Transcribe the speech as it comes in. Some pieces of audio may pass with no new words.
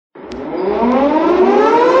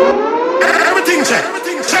Everything check.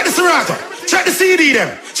 Check the Serato. Check the CD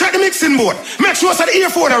them. Check the mixing board. Make sure that the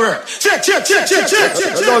earphone are work. Check. I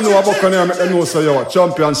don't know about can I make them know so you're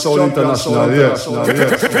Champion Soul International. Yes.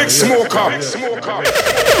 Big smoker.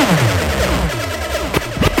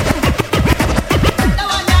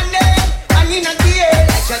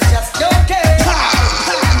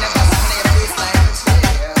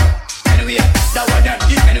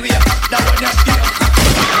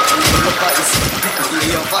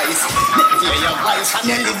 And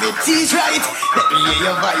your liberty's right. Let me hear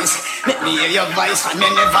your voice. Let me hear your voice. And you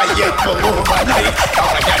never yet go overnight.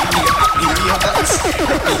 Let me hear your voice.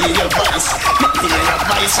 Let me hear your voice. Let me hear your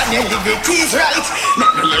voice. And your liberty's right.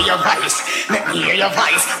 Let me hear your voice. Let me hear your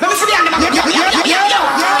voice. Let me see the animal. Hands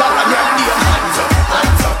up,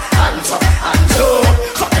 hands up, hands up, hands up.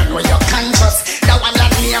 Fucking with your conscious. That one that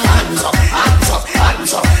name. Hands up, hands up,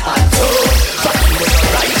 hands up, hands up. Fucking with your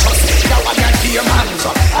righteous. That one that name. Hands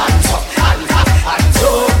up, hands up.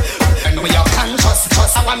 And we are conscious,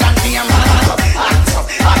 trust our man, me and hands up, hands up,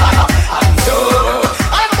 hands up.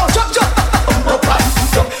 I'm about jump,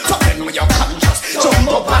 fucking with your conscious, jump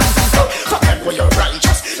up and free up. Fucking with your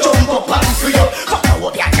righteous, jump up and free up. Fucking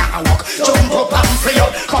with your now walk, jump up and free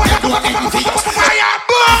up. Fucking do envy us, fire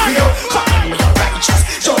burn. Fucking with your righteous,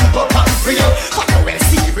 jump up and free up. Fucking with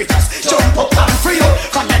serious, jump up and free up.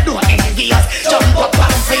 Fucking do envy us, jump up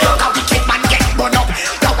and free up. How we keep man get burn up.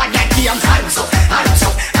 Now I get the hands up, hands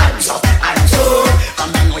up. From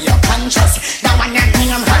then where you're conscious. Now I need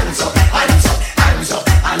them hands up, hands up, hands up,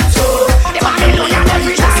 hands up. The Babylonian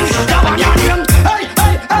every time. Now I need them.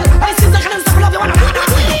 Hey, Sizzla Kalonji, stop love you wanna.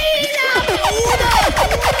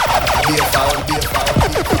 Be a foul.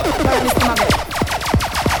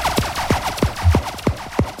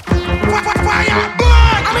 Fire,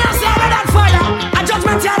 burn! I'm here to say that fire. A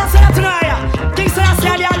judgment here to say that tonight. King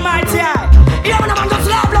Selassie the Almighty. You know man, just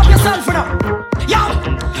love yourself for now. Yo,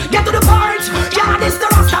 get to the point. Yeah, this the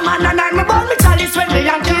Rasta man and I'm about me chalice when me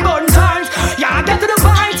and keep on times. Yeah, get to the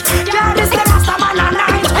point. Yeah, this the Rasta man and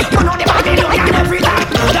I'm. You know the Babylonian every time.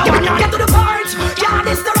 The one you get to the point. Yeah,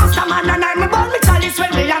 this the Rasta man and I'm about me chalice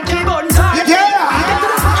when me and keep on times. Yeah, get to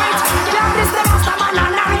the point. Yeah, this the Rasta man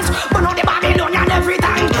and I'm. You know the Babylonian every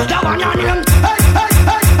time. The one you name.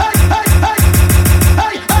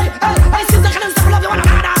 Hey, Sizzla Kalonji, stop love you wanna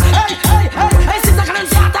nada. Hey, Sizzla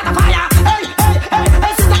Kalonji, attack the fire.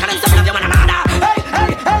 Hey, Sizzla Kalonji, stop love you wanna nada.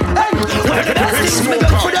 Where the best things we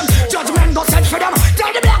good for them. Judgment go set for them.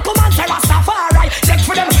 Tell the black woman say Rastafari. Check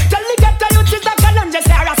for them. Tell the get the youth Sizzla Kalonji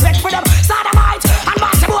say respect for them. Sodomite and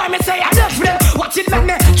master boy me say I left for them. Watch it make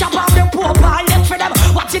me chop off the poor boy left for them.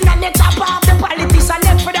 Watch it make me chop off the politician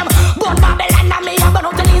left for them. But Babylon and me I'm gonna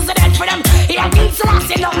release the dead for them. Here King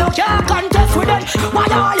Selassie no can't contest with them. Why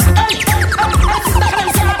all? Hey, Sizzla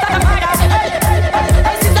Kalonji say attack the fire.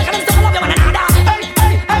 Hey, Sizzla Kalonji stop love you wanna nada.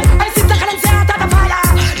 Hey, Sizzla Kalonji say attack the fire.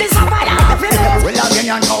 This a fire. Well, again,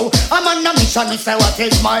 you know, I'm on a mission, me say what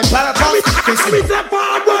is my purpose. Me say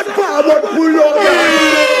forward, pull up.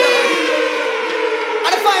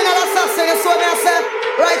 And the final assassin, you saw me, I say,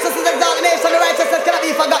 righteousness is exaltation, the righteousness cannot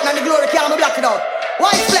be forgotten, and the glory can't be blocked out.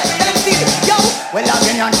 White flesh, let them see it, yo. Well,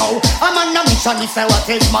 again, you know, I'm on a mission, me say what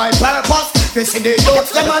is my purpose. This is the youth,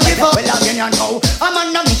 them a live up. Well, again, you know, I'm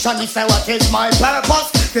on a mission, me say what is my purpose.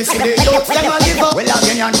 This is the youth, them a live up. Well,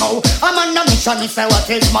 again, you know, I'm on a mission, me say what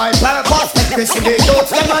is my purpose. This is the youth,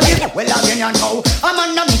 them a live up. Well, again, you know, I'm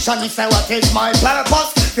on a mission, me say what is my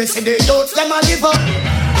purpose. This is the youth, them a live up.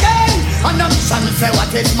 On a mission, me say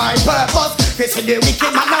what is my purpose. This is the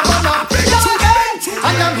wicked man a run up.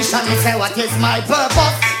 On a mission, me say what is my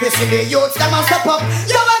purpose. This is the youth, them a step up.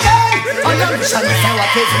 Yo again. On a mission, me say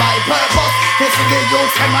what is my purpose. This is the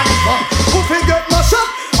youth, them a live up. Who fi get mash up?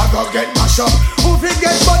 I go get mash up. Who fi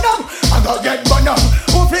get burn up? I go get burn up.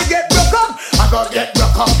 Who fi get broke up? I go get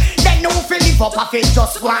broke up. Then who fi live up? I fi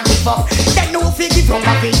just go and give up. Then who fi give up?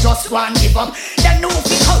 I fi just go and give up. Then who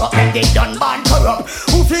fi corrupt? Then they done born corrupt.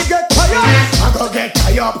 Who fi get tired? I go get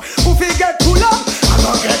tired. Who fi get pull up? I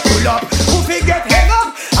go get pull up. Who fi get hang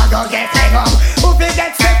up? I go get hang up. Who fi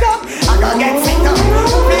get set up? I go get set up.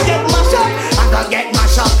 Who fi get mash up? I go get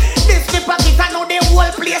mash up. This the pocket I know the whole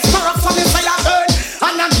place corrupt, so me say I earn.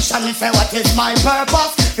 And a mission me say what is my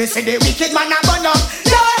purpose. This is the wicked man a burn up.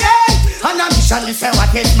 And a mission me say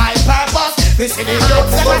what is my purpose. This is the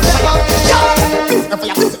youth them a step up.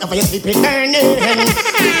 If you keep it burning, if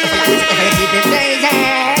you keep it blazing,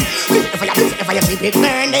 if you keep it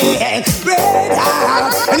burning, break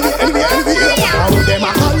out. Anyway, who them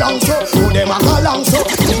a call long so? Who them a call long so?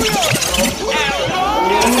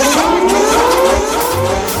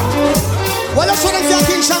 Well, let's show them see a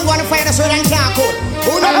King Shango and fire the sword and can't cool.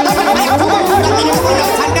 Who know?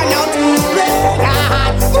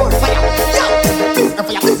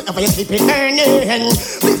 you keep it burning.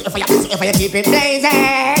 Busy for you keep it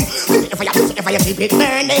blazing. Busy for you keep it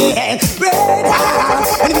burning.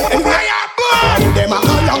 Who them a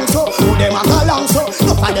go long so? Who them a go long so?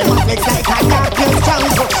 No for them a flex like a dark strong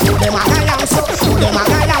so. Who them a go long so? Who them a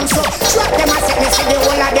go long so? Trap them a set me see the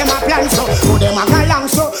whole of them a plan so. Who them a go long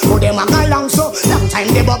so? Who them a go long so? Long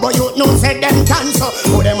time the bubble youth know said them can so.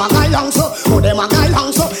 Who them a go long so? Who them a go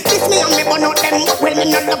long so? This me and me but not them. Well me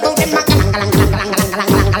not love them a galang galang galang galang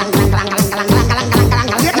galang galang galang galang galang galang galang galang galang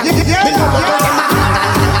galang. Me not love them a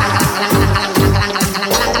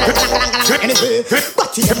anyway,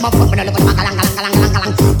 but you them a fuck me no love them a galang galang galang galang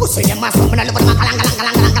galang. Pussy them a fuck me no love them a galang galang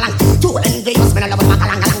galang galang galang. Too envious me no love them a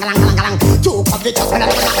galang galang galang galang galang. Too covetous me no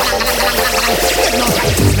love them a galang galang galang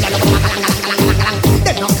galang galang.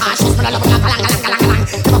 Them no righteous me no love them a galang galang galang galang galang. Them no cautious me no love them a galang galang galang galang.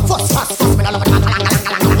 Them a fuss me no love them a galang galang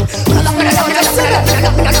galang galang. Me no love me no love me no love me no love me no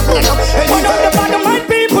love me no love me no love. One of the bottom man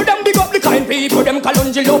people them big up the kind people them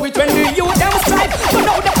Kalonji love it when the youth them strive. One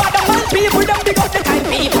of the bottom man people them big up the kind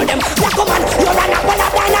people them. Black woman you're an apple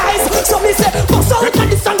of their eyes. So me say bust out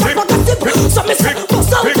and this and get progressive. So me say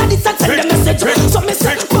bust out and this and send the message. So me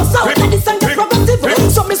say bust out and this and get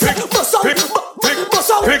progressive. So me say bust out.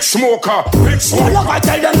 Big smoker, big smoker. All of I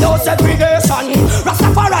tell them no segregation.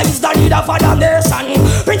 Rastafari is the leader for the nation.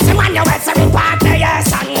 Prince Emmanuel said we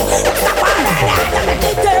patriotism. Rastafari is the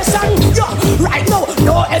meditation. Yeah, right now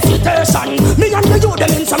no hesitation. Me and the youth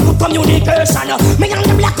them in some good communication. Me and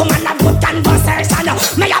the black woman have good conversation.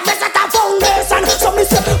 Me have this at a foundation. So me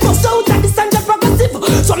say bust out and this and get progressive.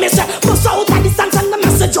 So me say bust out and this and send the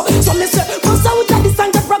message. So me say bust out and this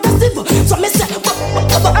and get progressive. So me say bust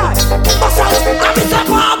out and this and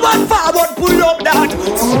forward, pull up that.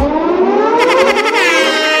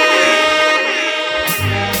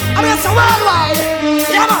 I mean, it's a worldwide.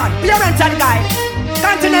 Yeah, man, be a mental guy.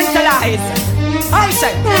 Continentalize. I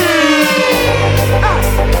say. I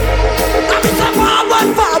mean, it's a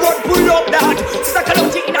forward, pull up that. Sizzla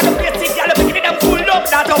Kalonji in the place, y'all be giving them pull up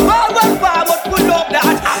that. Forward, pull up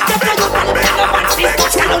that. Get the good man, Sizzla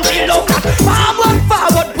Kalonji love that.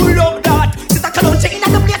 Forward, pull up that. Sizzla Kalonji in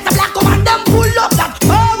the place, the black woman, them pull up that.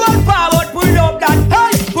 Pull up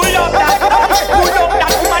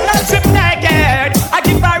that, woman not strip naked. I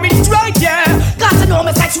give her it straight, yeah. Cause I know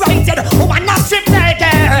me sex rated. Woman not strip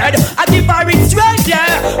naked. I give her it straight,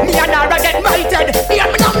 yeah. Me and her get mated. Me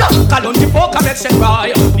and me no. Kalonji for connection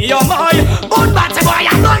boy. Me oh my. Old batty boy,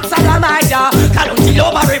 I'm not sodomite. Kalonji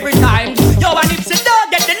love her every time. Yo, and if she don't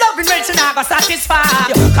get the loving when she not go satisfy.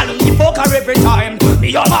 Kalonji fuck her every time.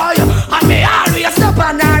 Me oh my. And me always step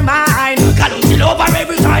on her mind. Kalonji love her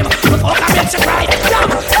every time. Fuck her make she cry.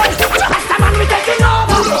 Man, we taking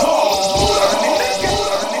over.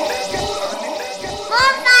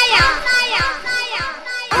 On fire.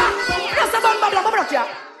 Just a bun here.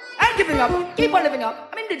 I'm giving up. Keep on living up.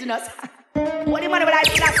 I'm indigenous. What do you want to be like?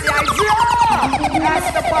 That's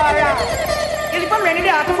the fire. You live on rainy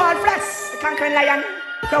day to fall flesh. The conquering lion.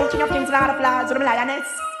 Crouching of kings and all of flowers with the lioness.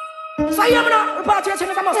 So you know, report your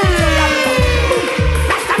children must be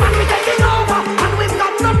that's the man we taking over. And we've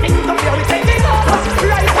got nothing to fear. We taking over.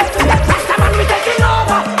 Right up to that. That's the man we taking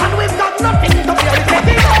over. And we've got nothing to fear. We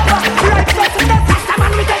taking over. Right up to that. That's the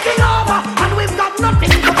man we taking over. And we've got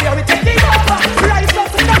nothing to fear. We taking over. Right up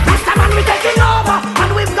to that. That's the man we taking over.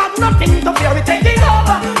 And we've got nothing to fear. We taking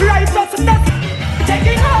over. Right up to that.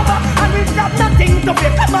 Taking over. And we've got nothing to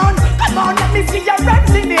fear. Come on, let me see your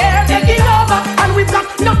hands in the air. Taking over. And we've got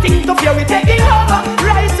nothing to fear. We taking over.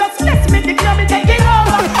 Right up to that. Me declare me taking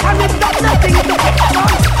over. And we've got nothing to fear. Come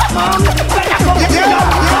on. Better come full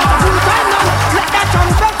time now. Let that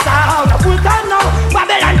trumpet sound. Full time now.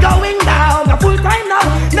 Babylon going down. Full time now.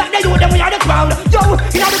 Let the youth them we are the crown. Yo,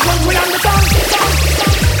 in the ground we on the town.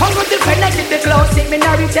 Hunger defend like the close. Sick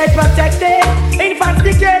minority protected. Infants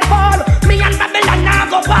declared fall. Me and Babylon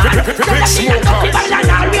now go far. Let me and go keep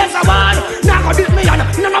Babylon always a war. Now go beat me on.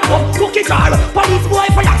 None of them cookie car. Police boy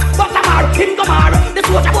for that. But tomorrow him go mar. The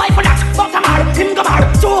soldier boy for that. But tomorrow him go mar.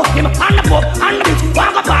 So him on the book and the beach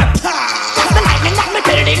walk apart. The lightning that me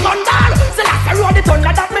tell the gun down. So last I roll the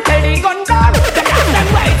thunder that me tell the gun down. Them last them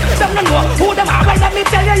wait. Them no know who them are. Well let me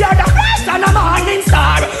tell you you're the first and a morning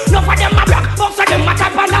star. No for them a black. Most of them a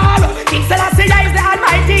top and all. King Selassie is the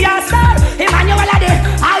almighty star. Emmanuel Ade,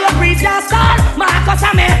 I your priest your star. Marcus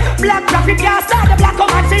and me, black prophet your star. The black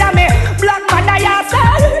woman see me, black man your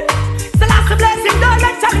star. Selassie bless him, don't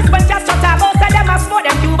let Charlie when just shut up. Most of them a smoke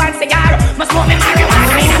them Cuban cigar. Must smoke me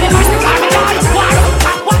marijuana, me and me must smoke me all.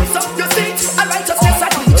 What's up your seat? I righteousness I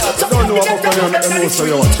do. So don't know about the most of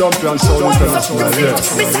your champion soul international.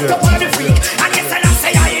 We set up on the freak, and yes, I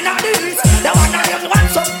say I in the east. The one I am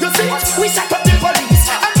wants up your seat. We set up the police,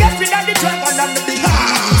 and get rid of the dragon and the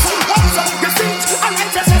beast.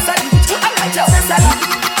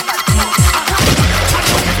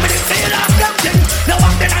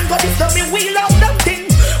 this no me wheel out them thing.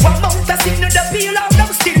 One mount a sin to the peel out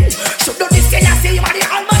them skin. So do this can I say you are the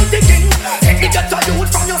almighty king. Take the gut of you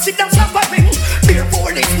from your sit down suffering.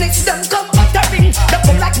 Therefore this next them come buttering. The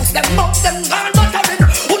come like push them out them gone buttering.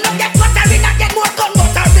 Who not get buttering I get more gun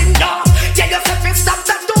buttering. Yeah, tell yourself if stop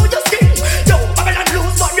that do your skin. Yo, Babylon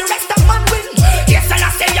lose but the rest of man win. Yes and I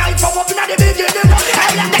say I from up in the beginning.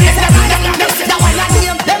 I like the one I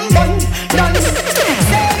name them bun done.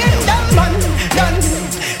 Saying them bun done.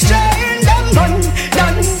 Saying them bun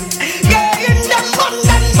done. Saying them bun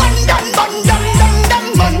done bun done bun done done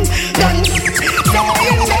bun done.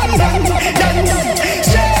 Saying them bun done.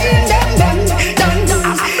 Saying them bun done.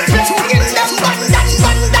 Saying them bun done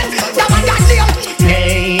bun done. The one I name.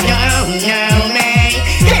 They don't know me.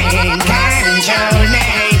 They can't show me.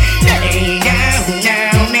 They don't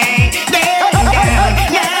know me. They don't know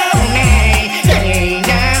me. They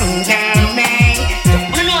don't know me.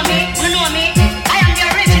 You know me, you know me. I am the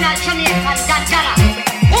original Jamaican Dadda.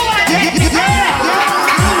 They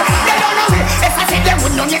don't know me. If I say they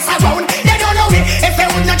would not mess around, they don't know me. If they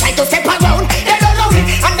would not try to step around, they don't know me.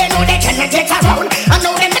 And they know they cannot get around. I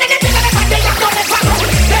know them, they don't know me.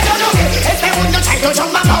 They don't know me. If they would not try to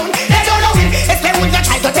jump around, they don't know me. If they would not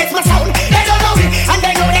try to test my sound, they don't know me. And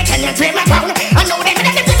they know they cannot dream around. I know them,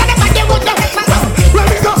 they would not mess around. Where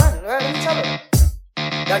we go?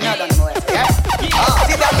 Don't know, yeah?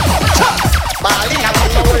 See that? Balling, I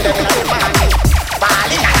want to hold them in the morning.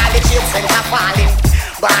 Balling, and all the chips and are falling.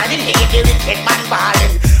 Balling, he the wicked man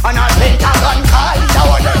balling. And all Pentagon calling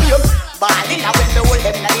down on you. Balling, I want to hold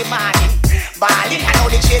them in the morning. Balling, and all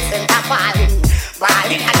the chips and are falling.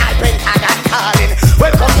 Balling, and all Pentagon calling.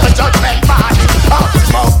 Welcome to Judgment Morning. Oh,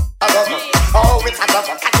 smoke, oh, it's a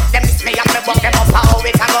go-go. Can't them miss me and me buck them up. Oh,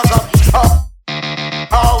 it's a go-go.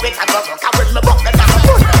 Oh, it's a go-go. Can't win me buck them up.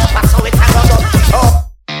 Put them up, so it's a go-go.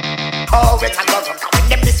 Oh, it's a go-go. Can't win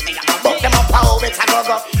them miss me and me buck them up. Oh, it's a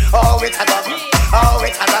go-go. Oh, it's a go-go. Oh,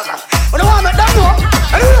 it's a go-go. What do you want me to do?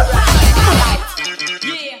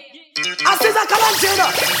 I Sizzla Kalonji, you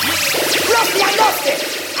know. Rusty and dusty.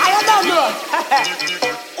 I don't know.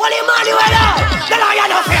 What do you man you are? The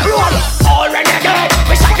lion of the road. All renegade.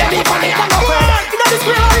 We shot them even if them afraid. You know the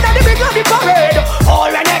square or in the big lobby parade.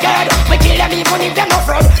 All renegade. We kill them even if them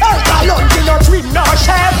afraid. Kalonji no dream no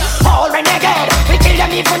shame. All renegade. We kill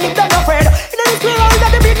them even if them afraid. You know the square or in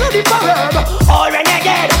the big lobby parade. All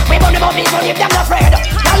renegade. We burn them up even if them afraid.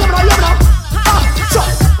 Now you know. So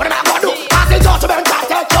what am I gonna do? I still talk to them and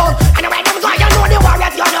take down. And when them go, you know the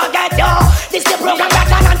warriors gonna get you. This the program that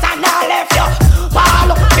can answer now left you.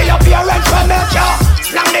 Ball, till your parents will make you.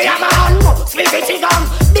 Slam the hammer on, split it down.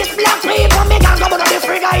 This black people, me gang go on the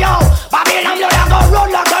figure, yo. Babylon, you go run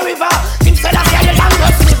like a river. Things that I say, you don't go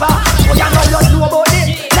sliver. But you know you know about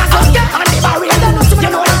it. That's up there on the barrier. You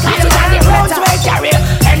know the time and the roads we carry.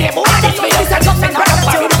 Any boy that's me, you said something for the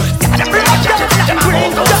party.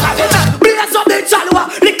 Bless up the chalwa,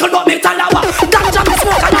 little bit me talawa. Ganja me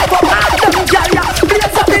smoke and I go hard them gyal.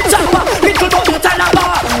 Bless up the chalwa, little bit me talawa.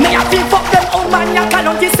 Me a feel fuck them old man ya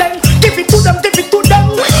Kalonji sing. Give it to them, give it to them.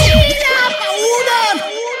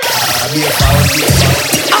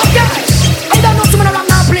 Okay, I don't know someone around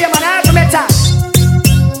now play man. I have to make time.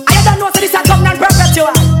 I don't know so this a government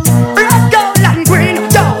perpetual. Red, gold and green,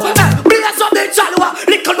 yo. Bless up the chalwa,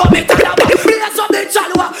 little bit me talawa. Bless up the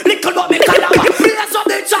chalwa, little bit me talawa. Bless up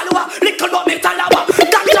the chalwa, little bit me talawa.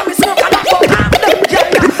 Ganja me smoke and I go hard them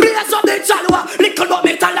gyal. Bless up the chalwa, little bit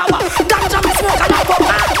me talawa. Ganja me smoke and I go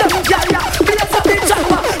hard them gyal. Bless up the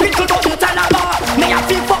chalwa, little bit me talawa. Me a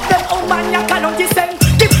feel fuck them old man ya Kalonji sing.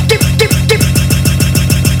 Give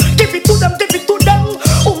it to them, give it to them.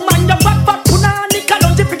 Oh man ya bad punani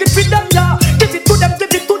Kalonji pick it for them ya. Give it to them,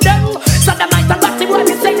 give it to them. So the might and batty boy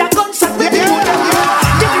me say ya gunshot with it to them.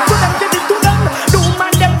 Give it to them, give it to them. Do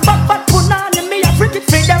man them bad punani me a pick it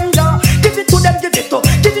for them ya. Give it to them, give it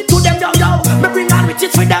to them yo. Me bring on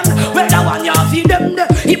riches for them. Well the one ya feed them.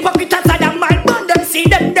 Hypocrite and sad mind burn them see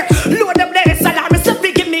them. Load them the salary so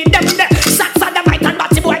big give me them. Shots of the might and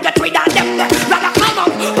batty boy get rid of them. Rather come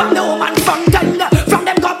up from the woman from them. From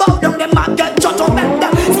them go bow down them and get judgment.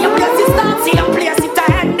 See a place it start, see a place it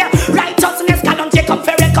end. Righteousness Kalonji come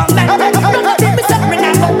for recommend. None of them is me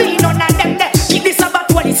not go be none of them. Keep this about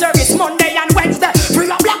 20 service Monday and Wednesday. Free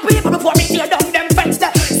up black people before me tear down them fence.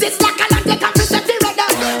 Sizzla Kalonji come to set the redder.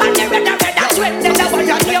 And the redder sweat them the one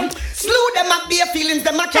you name. Slew them up bare feelings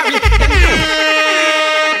them a carry.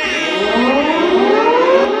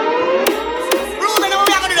 Ruben, how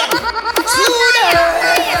we are gonna do that? Slew them.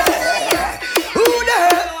 Who the?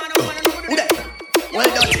 Well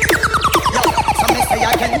done. Yo, some may say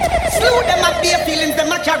again. Slew them up bare feelings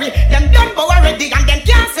them a carry. Them done go already and them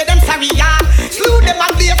can't say them sorry, yeah. Slew them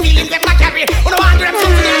up bare feelings.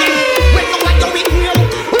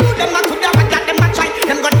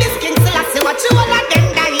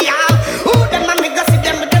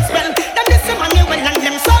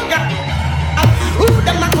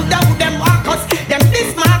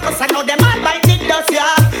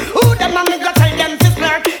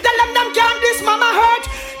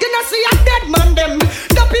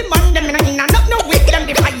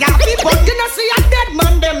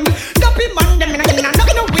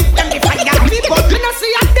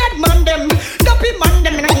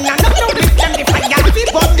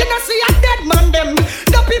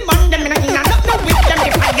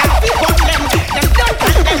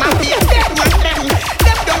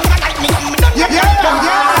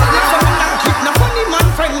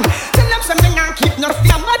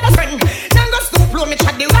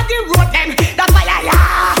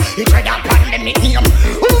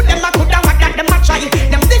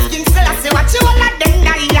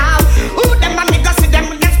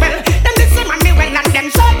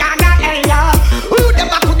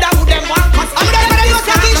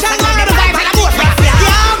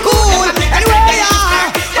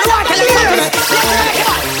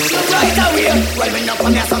 no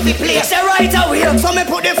come here so fi play. Say right away, so me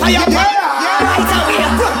put the fire up. Right away,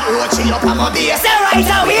 oh chill up on my base. Say right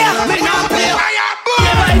away, me not play.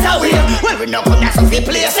 Say right away, well we no come here so fi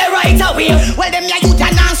play. Say right away, well them ya youth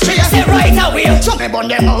and dance straight. Say right away, so me burn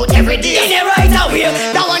them out every day. Say right away,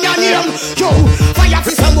 that one your name. Yo, fire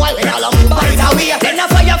for some boy we all move right away. Then a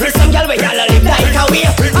fire for some girl we all live right away.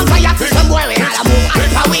 And fire for some boy we all move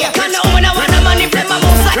right away. Can no one want the money from my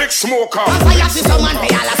mouth? Big smoker. And fire for some man we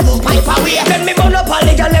all smoke pipe away. Then me burn up all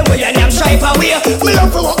the girl we and them stripe away. Me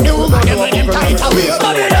love to walk the woman them and them tight away.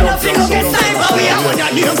 But we don't feel no get time away. I want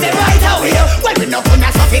your name say right away. Well we no come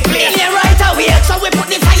here so fi play. Say right away, so we put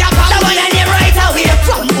the fire back. That one your name right away.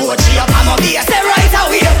 From Mochi up on my base. Say right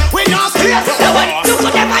away, we no play. That one you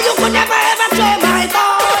could never ever play my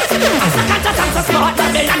thoughts. As a cat I'm so smart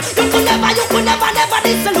Babylon. You could never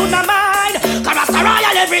listen to my mind. Cause I start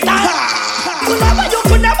royal every time. You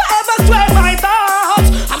could never ever sway my thoughts.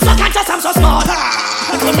 I'm so conscious, I'm so smart.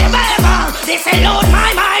 You could never ever disallow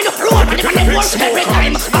my mind. Road on the force every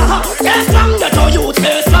time. Stay strong, you know you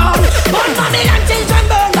stay strong. Burn Babylon, children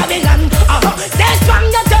burn Babylon. Stay strong,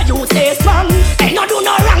 you know you stay strong. Ain't no do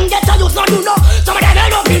no wrong, get to use no do no. Some of them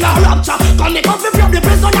ain't no feel no rupture. Come me come fi free up the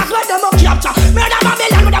prisoners where them up capture. Murder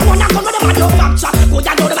Babylon with them one and come with them and no facture. Good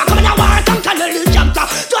and do them a come in a war and can the chapter.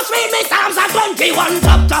 Just read me Psalms and 21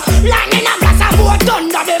 chapter. Lightning and blast and more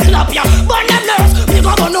thunder they clap ya. Burn them nerves, me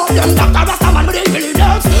go burn up them doctor. Rastaman with the killing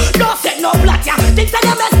nerves. No set no plot ya. Things that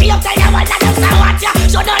them escape, tell you what that them say what ya.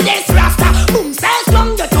 Show no this rasta. Boom, stay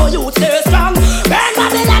strong, you know you stay strong. Burn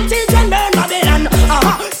Babylon, children, burn Babylon.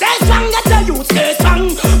 Stay strong, you know you stay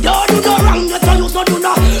strong. Don't do no wrong, you know you so do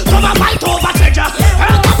no. Come and fight over treasure.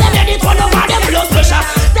 Hurt up them head, it run over them blood pressure.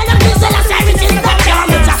 Then them kids tell us everything that can't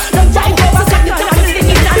measure. Them fight over second time, sing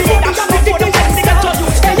it down. Before them come before them come, they got to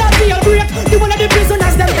use. They are real break, the one of the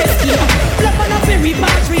prisoners them escape. Black man a very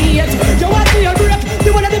patriot. You want real break, the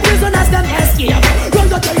one of the prisoners them escape. Run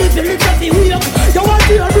to tell the village of the weak. You want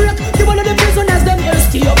real break, the one of the prisoners them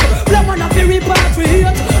escape. Black man a very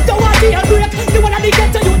patriot. You want real break, the one of the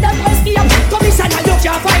ghetto youth them escape. Commissioner, you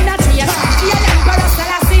can't find a trace. The emperor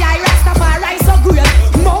Selassie, I Rastafari so great.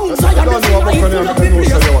 Mount Zion, the thing I full of the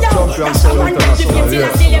place. That's the one that defeats the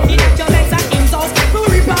documents and insults.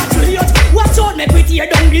 Very patriot. Watch out, make we tear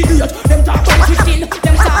down the gate. Them talk about 15,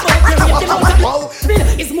 them talk about the rate. Them out of bill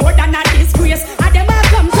is more than a disgrace. And them all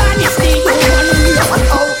come down this thing.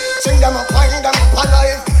 Sing them up, find them up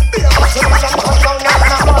alive. Be a muscle and come down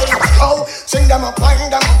and abide. Oh, sing them up,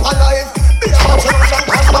 find them up alive. Be a muscle and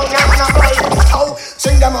come down and abide. Oh,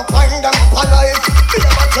 sing them up, find them up alive. Be a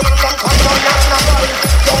muscle and come down and abide.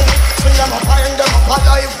 Oh, sing them up, find them up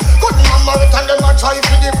alive. Good mama, and them a try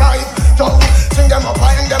to divide. Yo, sing them up,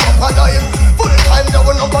 find them up alive. Full time, they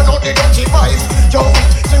will not burn out the dirty vibes. Yo,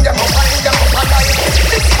 sing them up, find them up alive.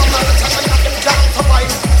 This mama, and them can't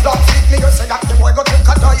survive. Last week, me you say that the boy go take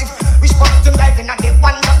a dive. We spot him diving at the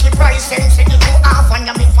one lucky prize. Same city to half and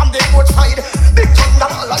you meet from the roadside. Big thunder,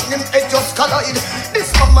 all him head just collide. This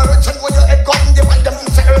mama, return where your head gun. Divide them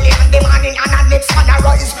say early in the morning and the next man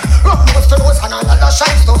arise. Rub most of those and another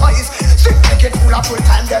shines to eyes. Strip make it full of full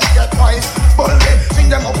time, them get prize. Bully, sing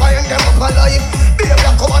them up, I them up alive. Baby,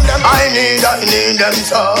 come on them. I need them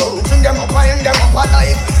so. Sing them up, I them up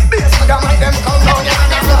alive. Baby, so them I them come down.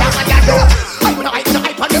 I wanna hype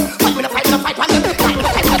on them. I wanna fight on them. I wanna fight on them. I wanna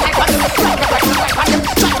fight on them. I wanna fight on them.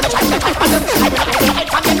 I wanna fight on them. I wanna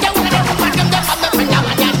fight on them. They wanna them on them. Them on them. And now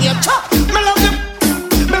I got them. Me love them.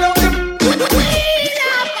 Me love them. We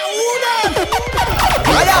love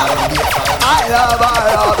them. I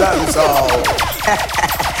love them so.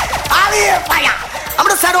 All here fire. I'm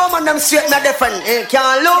gonna set home on them straight in a different.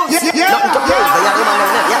 Can't lose. Nothing to lose.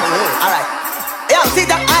 Alright. Yeah, see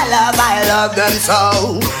that I love them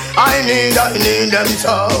so. I need them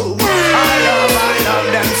so. I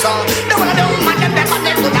love them so. They wanna do my them, they want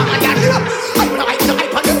them to down again. I wanna hype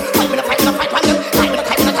on them. I wanna fight on them. I wanna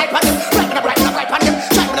type on them. Right on them.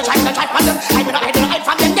 Try on them. Try on them. I wanna hype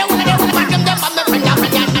on them. They wanna them on the friend down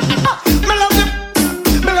again. Me love them.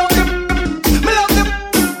 Me love them. Me love them.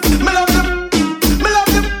 Me love them. Me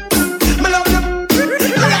love them. Me love them.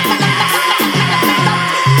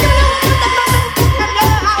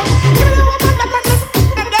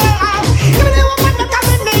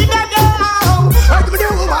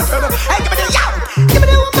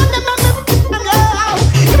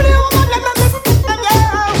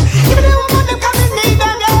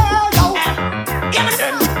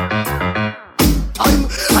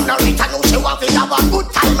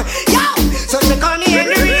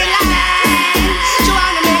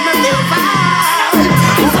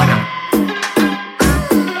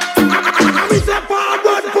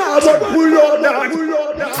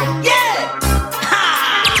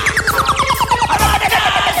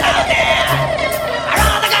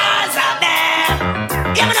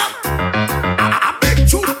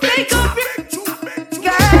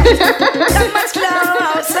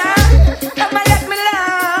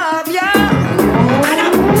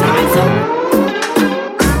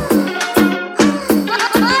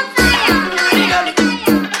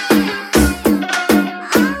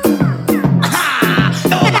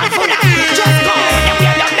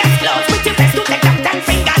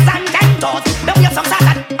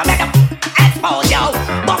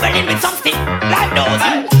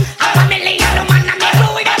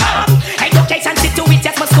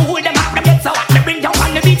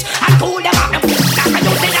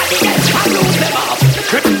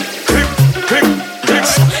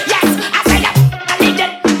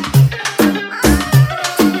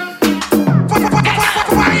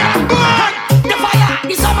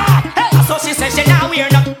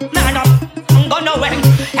 them.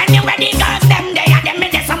 Anyway, the girls them, they are them in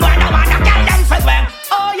this some boy no wanna get them for them.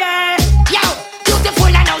 Oh yeah, yo, beautiful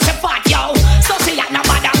and now she fat, yo. So she at no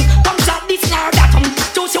madam, come drop this now that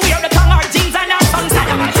do she wear the tongue or jeans and her tongue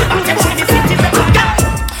saddam. And them say the city the girl.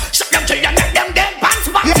 Shut them till them make them dead pants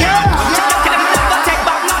back. Shut them till them never take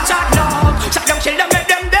back no chat no. Shut them till them make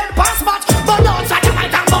them dead pants back. But outside the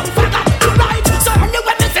mic and bum faggot. Right, so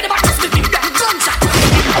anyway me say the back just give them gunshot.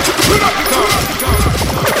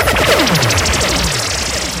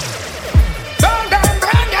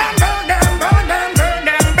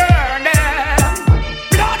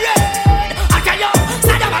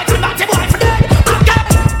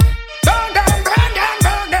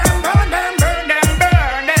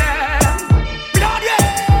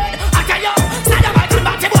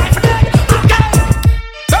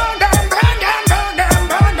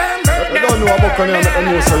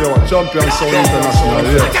 Champion Sound International,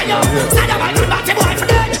 yes.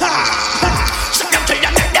 Shut them till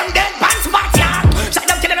them make them dead pants back, yeah. Shut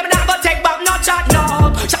them till them never take back no chat,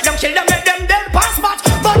 no. Shut them till them make them dead pants back.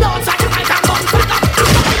 But outside the mic and gun faggot.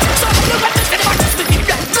 So you when me say them a this me give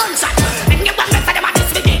them gunshot. And you when me say them a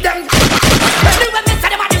this me give them. And you when me say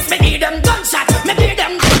them a this me give them gunshot. Me give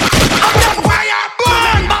them. I'm them fire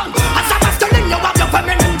burn. As I'm telling you about your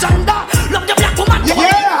feminine gender. Love the black woman.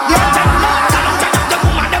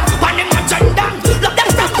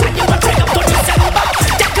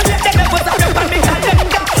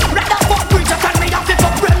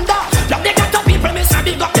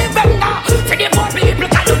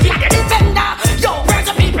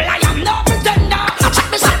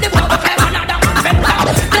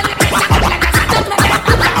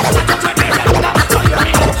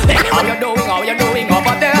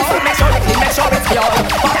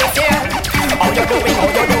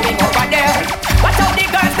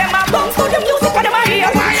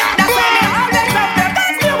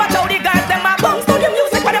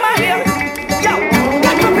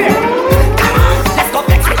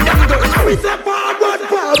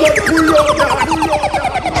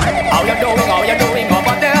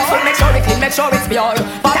 Make sure it's pure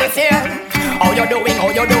for this year. How you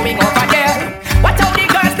doing over there? Watch out the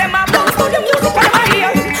girls, them a bounce to the music when them a hear.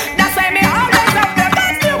 That's why me always have the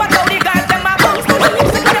girls here. Watch out the girls, them a bounce to the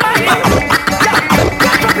music when them a hear.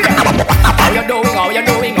 How you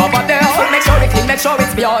doing over there? Make sure it's clean, make sure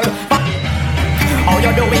it's pure. How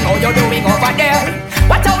you doing over there?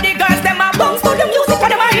 Watch out the girls, them a bounce to the music when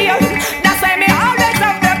them a hear. That's why me always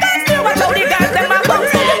have the girls here. Watch out the girls, them a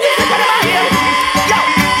bounce to the music when them a hear.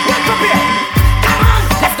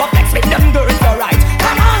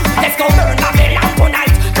 Let's go burn Babylon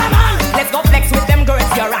tonight. Come on, let's go flex with them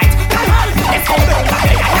girls. You're right. Come on, let's go burn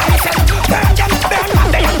Babylon. Burn them, burn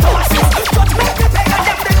Babylon to ashes. Judgment to pay on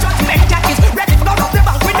them, the judgment catches. Ready to go rob the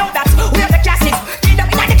bank, we know that. We're the classics. Keep them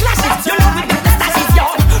in the classes. You know we got the stashes,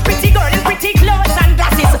 yo. Pretty girl in pretty clothes and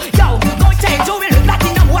glasses. Yo, go change, you will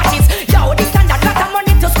platinum watches. Yo, the standard, lot of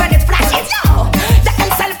money to spend it flashes. Yo, let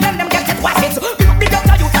them sell them get it washes. Big up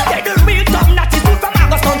to you, they're the real top notches. Move from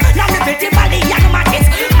Auguston, now the pretty valley and matches.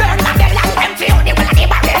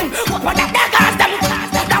 What the girls them?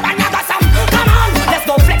 Now I never some. Come on, let's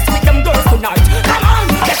go flex with them girls tonight. Come on,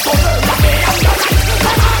 let's go burn the Babylon tonight.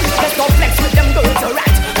 Come on, let's go flex with them girls alright.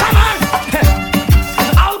 Come on.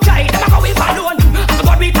 Okay, them a go with alone. I'm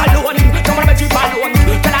go with alone. Come on, me drip alone.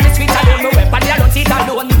 Tell on the street alone. Me weapon the alone, sit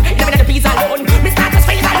alone. Them in the peace alone. Me start to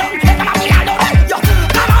face alone. Them a be alone. Yo,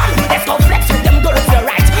 come on, let's go flex with them girls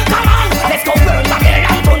alright. Come on, let's go burn the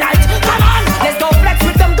Babylon tonight. Come on, let's go flex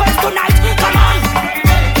with them girls tonight. Come on.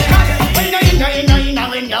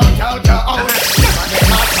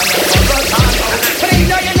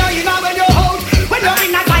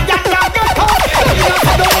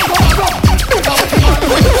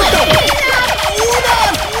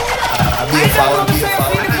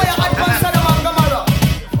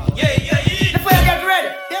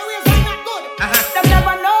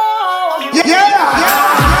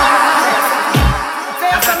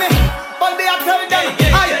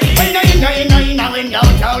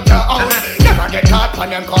 And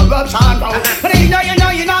them corruption, but you know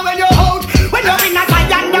when you're out, when you're in a fire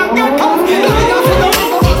and you're out, you know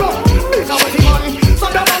this is what you want. So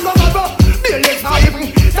the man go rough, the legs not even.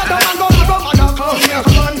 So the man go rough, and I'll come here,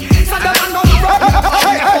 come on. So the man go rough,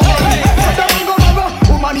 so the man go rough,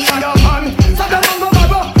 woman in your man. So the man go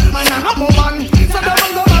rough, man I'm a woman. So the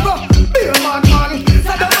man go rough, be a man.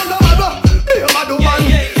 So the man go rough, be a mad woman.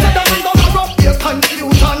 So the man go rough, be a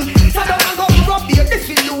confusion. So the man go rough, be a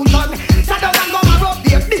disillusion. So the man go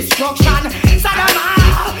destruction.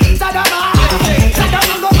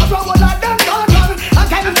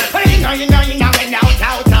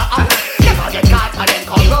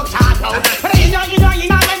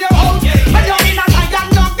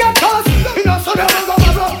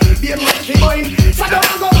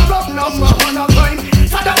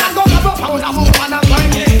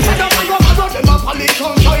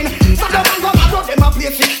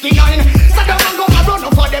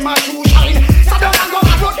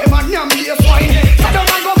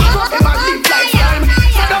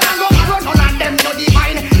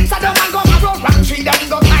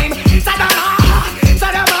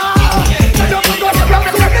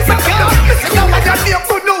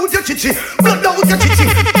 chichi. Blood out your chichi.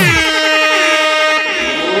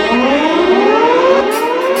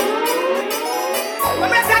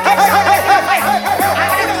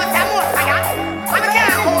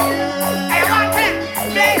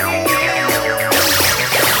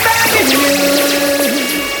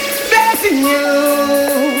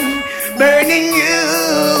 Burning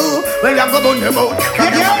you. Well, I'm going to boat. But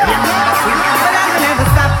I will never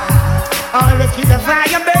stop. Always keep the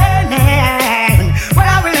fire burning. Well,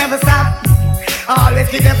 I will never stop. Always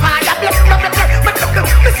keep the fire burning.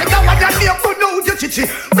 Listen, now I got me up. Blood out your chichi.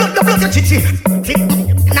 Blood out your chichi.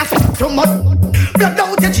 Not too much. Blood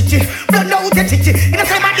out your chichi. Blood out your chichi. In the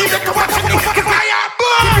same body, too much. Fire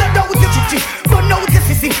burn. Blood out your chichi. Blood out your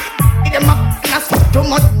sissy. In the mouth, not too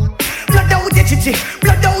much. Blood out your chichi.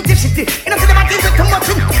 Blood out your shitty. In the same body, too much.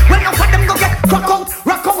 When I'm for them, go get rock out,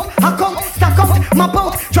 hack out, stack out, mop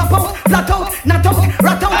out, drop out, flat out, not out,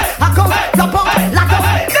 rat out, hack out, flop out, lock out.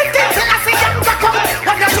 The things that I see them rock out.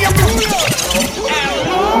 What does he do?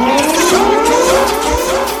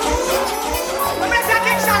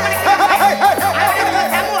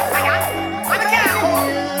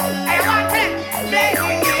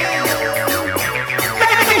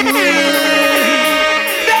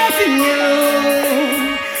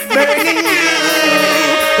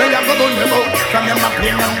 From them up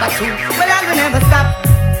in number 2. Well, I will never stop.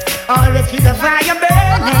 Always keep the fire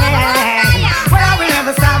burning. Well, I will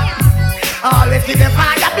never stop. Always keep the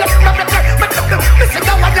fire burning. Listen,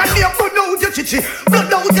 now I got me up. Blood out your chichi.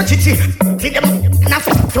 Blood out your chichi. See them not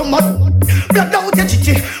too much. Blood out your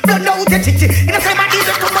chichi. Blood out your chichi. In the same body,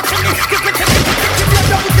 there's too much in me.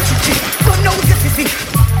 Blood out your chichi. Blood out your chichi.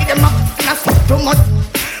 See them not too much.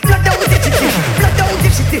 Blood out your chichi. Blood out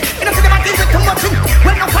your chichi. In the same body, there's too much in me.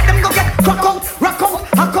 When I'm for them, go get rock out,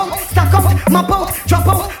 hack out, stack out, mop out, drop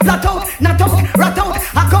out, flat out, not out, rat out,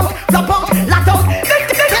 hack out, flop out, lock out.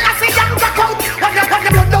 I say young rock out. What the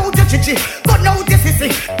blood out your chichi, blood out your sissy.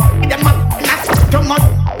 Them up, not too much.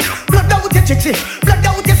 Blood out your chichi, blood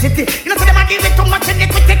out your city. You know so them a give it too much in it.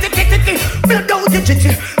 Blood out your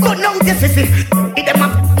chichi, blood out your sissy. Them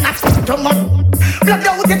up, not too much. Blood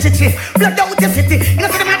out your chichi, blood out your city. You know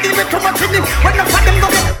so them a give it too much in it. When the fat them go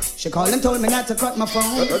get. She called and told me not to cut my phone.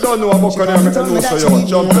 I don't know about Canada, I know so you're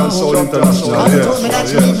Champion Soul International. She told me that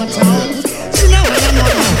she need my tongue. She know what I know.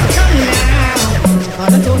 Come now. She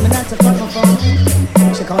called and told me not to cut my phone.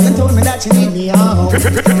 She called and told me that she need me home. She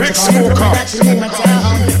called and told me that she need my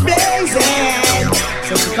tongue. Blazing.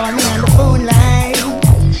 So she called me on the phone line.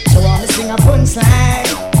 She want me sing a punchline.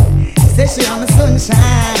 Say she on my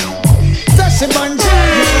sunshine. So she bun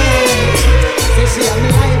Judy. Say she on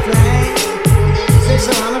my lifeline. So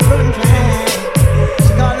I'm a front line.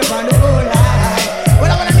 She called upon the whole line. Well,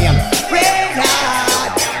 I want to name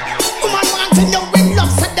Reynard. Woman want to know when love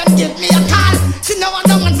said them give me a call. She know I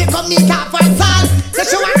don't want to come meet her for a fall. So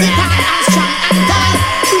she want to tall and strong and tall.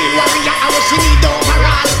 Real warrior, I wish she need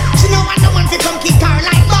overall. She know I don't want to come kick her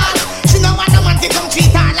like ball. She know I don't want to come treat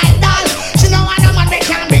her like doll. She know I don't want to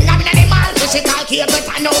can't bring her in any mall. So she call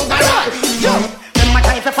Capleton overall. Them a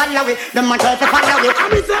try to follow it. Them a try to follow it. I'm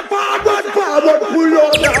in the forward, pull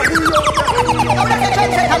up.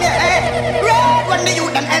 Road when the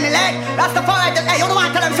youth them any leg. That's the fire. Hey, you don't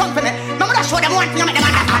want to tell them something. Remember that show them one thing. Make them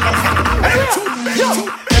understand.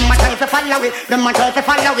 Them a try to follow it. Them a try to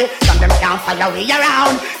follow it. Some them can't follow it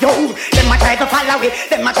around. Yo, them a try to follow it.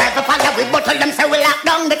 Them a try to follow it. But tell them say we lock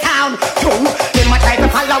down the town. Yo, them a try to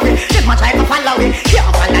follow it. Them a try to follow it.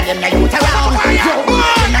 Can't follow them the youth around. Yo,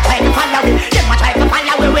 them a try to follow it. Them a try to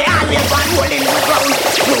follow it. We always one hole in the ground.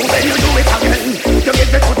 Yo, when you do it again, you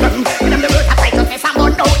give it to them. When them the words are try to say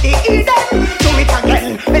someone know the Eden. Do it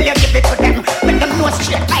again. Will you give it to them? Make them know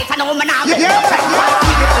straight life and home and now. Give it to them.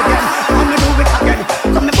 Come and do it again.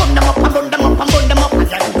 Come and bund them up and bund them up and bund them up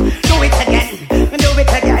again. Do it again. Do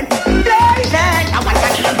it again. Blazing. I want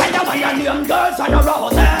your name girls and your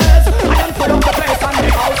roses. I don't put up the place on the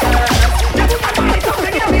houses. You put my body down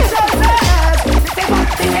and give me chances.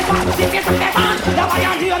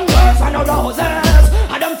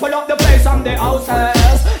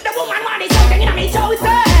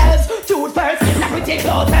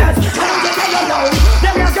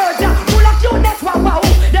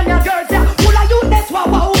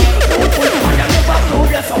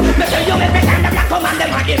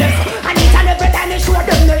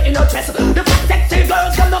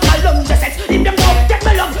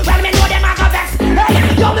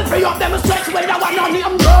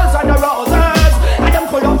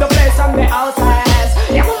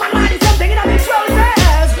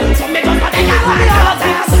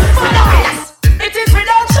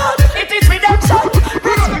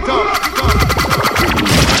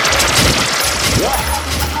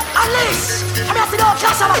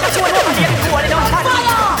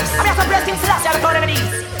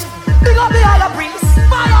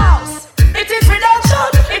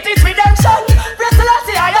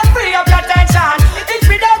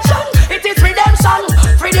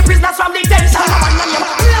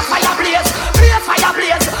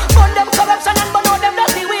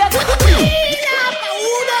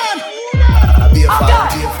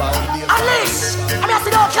 I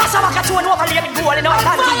see no clash of a tune over living goal in our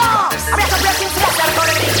country. I mean, some blessings to that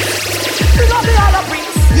economy. We love the other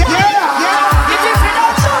prince. Yeah. It is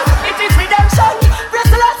redemption. It is redemption. Praise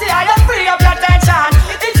the Lord, I am free of your tension.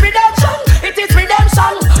 It is redemption. It is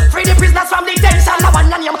redemption. Free the prisoners from detention. Now one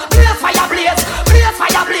name. Blaze fire blaze. Blaze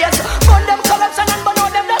fire blaze. Burn them corruption and burn all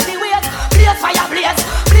them dirty ways. Blaze fire blaze.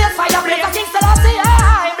 Blaze fire blaze. I think the Lord say,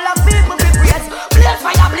 I black people be praise. Blaze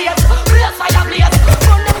fire blaze. Blaze fire blaze.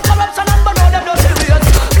 Burn them corruption and burn all them dirty ways.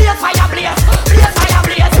 Blaze fire blaze. Blaze fire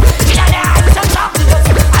blaze. In the hands of darkness.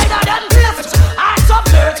 I know them blaze. I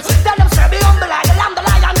subvert. Tell them say be humble like the lamb, the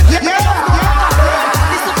lion.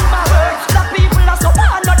 Listen to my words. The people are so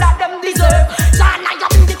bad, not that them deserve. John, I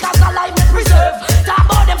am because the life is preserved. Talk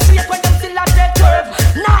about them straight when them still at their curve.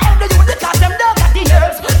 Now every youth because them don't got the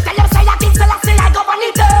nerves. Tell them say I think still I say I go on the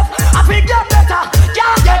turf. I feel them better,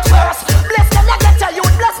 can't get first. Bless them like get your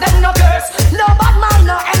youth, bless them no curse. No bad mind,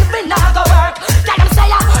 no envy, no go work. Tell them say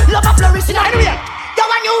I love a flourish in the way. You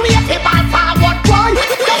want you wait to bad forward, boy.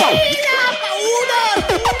 Come on.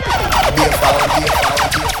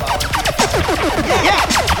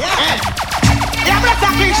 Yeah, I'm gonna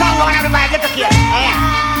talk Shango and everybody get the kid.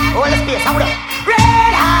 Yeah. All the space, hold up.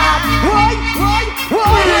 Red hot, boy.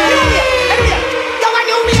 Anyway, you want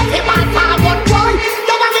you wait to bad forward, boy.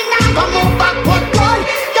 You want me now go move backward, boy.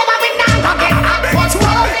 You want me now go get upward,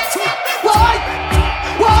 boy.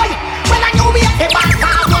 Well, I know we have to bad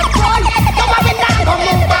forward, boy. You want me now go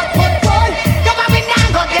move backward, boy. You want me now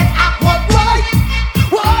go get upward, boy.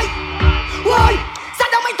 So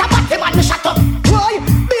don't wait to bat him and me shut up, boy.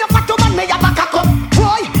 Be a fat man, me a back a cup,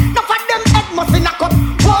 boy. No for them head must be knock up,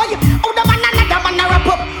 boy. Oh, the man another man a wrap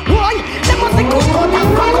up, boy. Them must be cook out and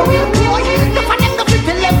crack up, boy. No for them go fit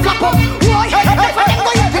till them flap up, boy. No for them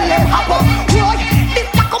go till them hop up, boy. This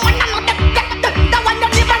black woman I know the one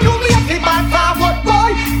that never knew me a bad forward,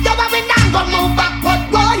 boy. You want me now go move backward,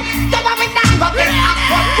 boy. You want me now go get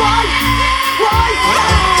upward, boy.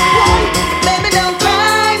 Baby, don't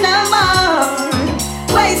cry no more.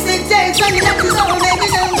 Wasted days running up the slow, baby,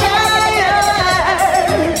 don't cry no more.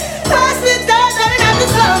 Wasted days running up the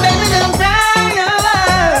slow, baby, don't cry no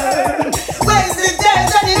more. Wasted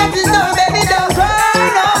days running up the slow, baby, don't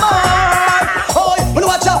cry no more. Oh,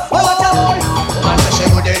 watch out. Man, she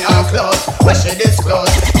good in her clothes, where she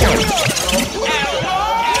disclose.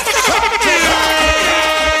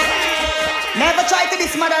 Never try to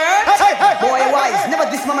diss mother earth. Boy wise, never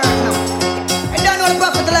diss mama earth now. And don't know the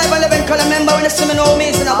prophet alive and living, call a member when the swimming all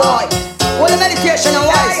means in a boy. All the meditation and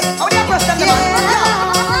wise. How do you press them, man?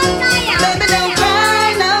 Baby, don't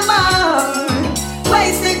cry no more.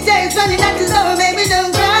 Wasted days running at the slow, baby, don't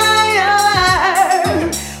cry no more.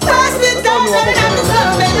 Wasted days running at the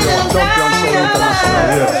slow, baby, don't cry no more.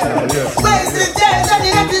 Wasted days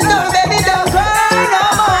running at the slow, baby, don't cry no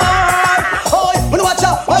more. Oh, watch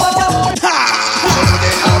out.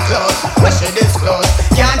 Where she disclose.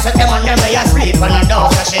 Can't take them on them way asleep on a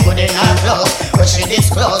dog. So she good in her clothes. Where she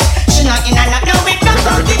disclose. She not in and not no with no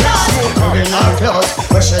dirty clothes. Good in her clothes.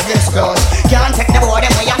 Where she disclose. Can't take them on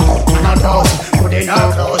them way on a dog. Good in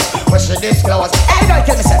her clothes. Where she disclose. Hey, don't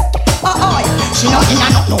tell me say. She not in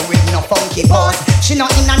and not no with no funky pose. She not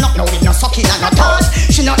in and not no with no sucking and no toes.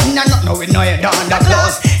 She not in and not no with no head on the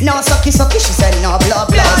clothes. No sucky, she said no blood.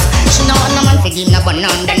 She not on no man for give no bun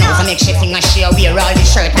on the nose. Make she finger she wear all the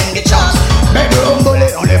shirt and the chores. Baby humble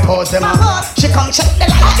it, only pose them up. She come check the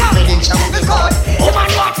light, reading check the code. Woman,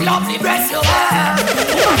 what lovely breasts you have.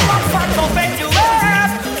 Woman, what fat perfect you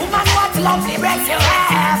have. Woman, what lovely breasts you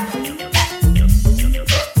have.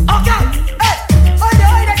 Okay, hey, give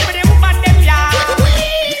me the woman them ya.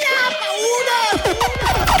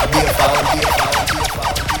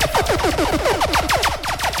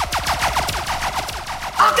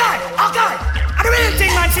 Okay. And the real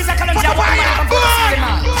thing, man, Sizzla Kalonji, a woman from the ceiling,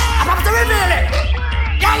 man. I'm about to reveal it.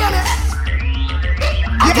 Yeah.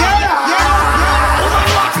 Woman,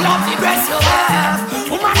 what lovely breasts you have.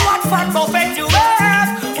 Woman, what fat perfect you have.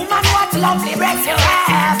 Woman, what lovely breasts you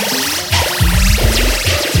have.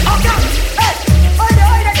 Okay, hey,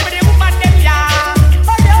 give me the woman them ya.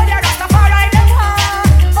 Rastafari them wa.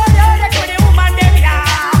 Give me the woman them ya.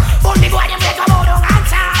 Only go and make a mood on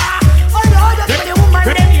answer. Give me the woman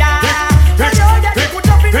them ya. Put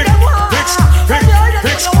up in them wa. Give me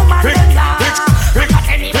the woman them ya. Not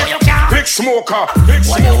anybody you can. Big smoker.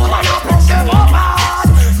 When the woman a put them up hard.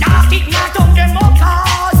 Now kick me out on them up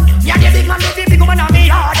hard. Yeah, the big man with the big woman on me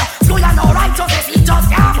yard. So you know righteousness, it just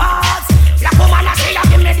can't pass. Black woman a say,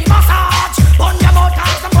 give me the massage. Burn them out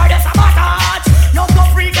and some boy there's a massage. No go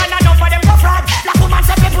freak and enough for them go fraud. Black woman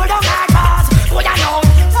say people don't like pass. So you know,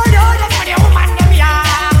 give me the woman them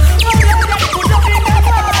yeah. Put up in them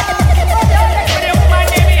hard. Give me the woman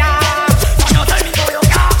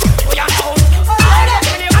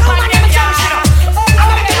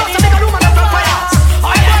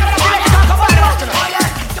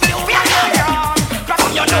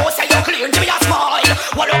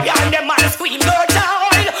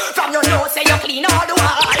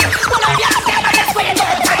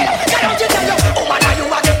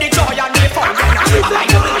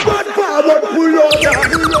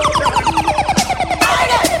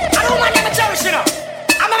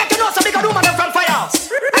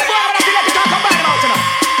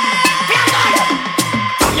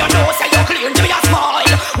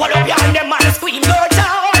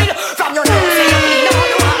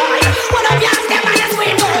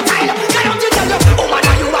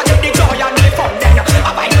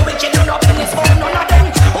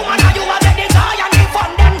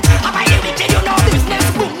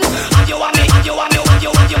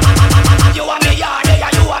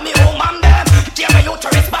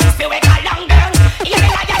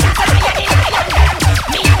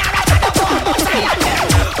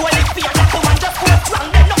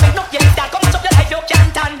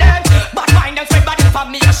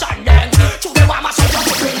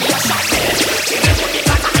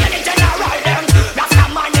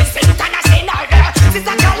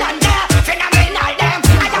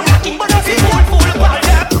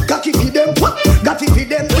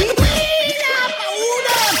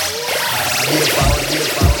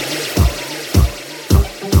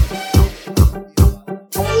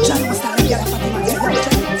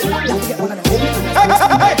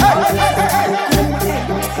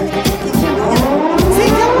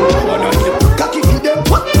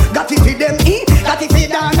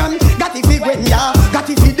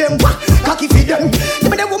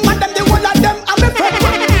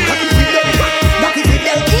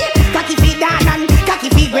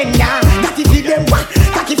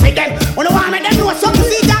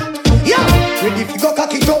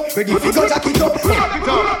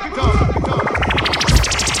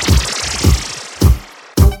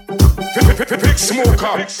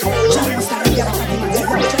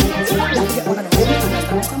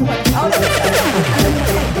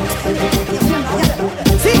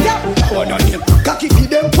Oh no, got it for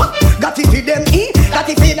them, got it for them, got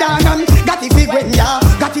it for Danon, got it for Gwenya,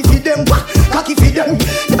 got it for them, got it for them.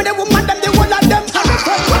 Give me the woman, them the whole of them. Got it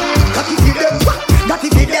for them, got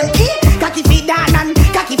it for them, got it for Danon,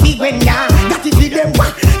 got it for Gwenya, got it for them,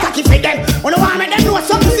 got it for them. Oh no, I make them know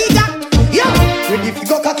something for that. Yo, ready fi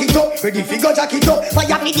go cock it up, ready fi go jack it up.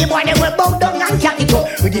 Fire me the boy, they will bow down and jack it up.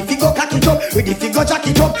 Ready fi go cock it up, ready fi go jack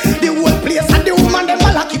it up. The whole place and the woman, them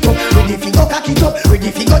all lock it up. Ready fi go cock it up,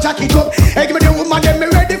 ready fi go jack it up. Hey, give me the woman, them me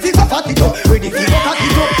ready fi go fuck it up. Ready fi go cock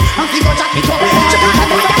it up, and fi go jack it up. Check out the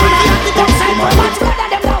boy, them all lock it up. Say too much better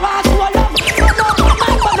them now as you love. No,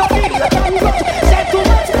 but no be a can go. Say too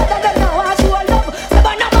much better them now as you love.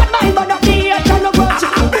 Never know bad mind, but no be a can go.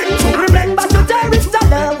 Remember to cherish the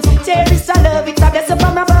love, cherish the love. It's a blessing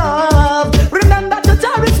from above. Remember to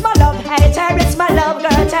cherish my love. Hey, cherish my love,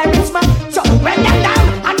 girl, cherish my. So when they're down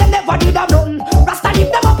and they never did a none. Rasta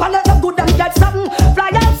lift them up and let them good and get something. Fly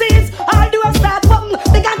and seas, all do a start from.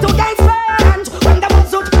 They got to get friends. When the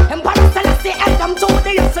ones out, Emperor Selassie help them to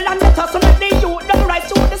the hustle and the tussle. And the youth them right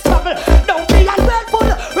through the struggle. Don't be ungrateful.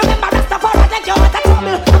 Remember Rastafari that you're at the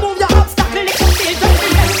trouble. Remove the obstacle, it can feel.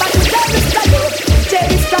 Remember to cherish the love.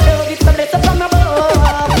 Cherish the love, it's a blessing from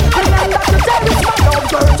above. Remember to cherish my love,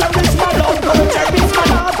 girl. Cherish my love, girl. Cherish my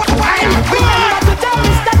love. Remember to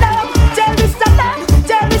cherish the love. Cherish the love.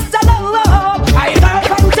 Cherish the love. I love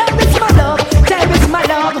and cherish my love. Cherish my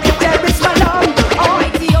love. Cherish my love. Oh,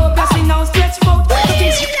 Ethiopia, she now stretch out.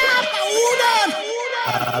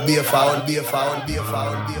 Be a foul, be a foul, be a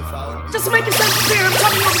foul, be a foul. Just make yourself clear. I'm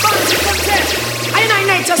coming on board. You can tell. I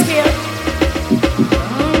ain't just here.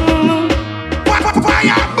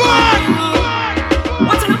 Fire burn!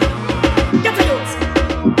 What's enough? Get to use.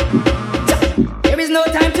 There is no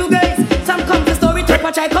time to gaze. Some come to story to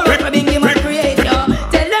watch I corrupt for Bingy man create, yo.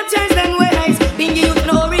 Tell them change them ways. Bingy youth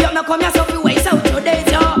no hurry up, now come yourself you waste out your days,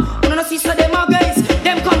 yo. You know see so them are gaze.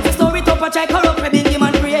 Them come to story to watch I corrupt for Bingy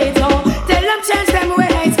man create, yo. Tell them change them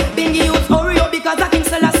ways. Bingy youth hurry up because the King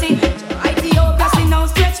Selassie. Ethiopia she now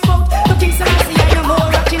stretch out. The King Selassie I no more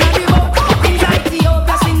rocking on the boat. Things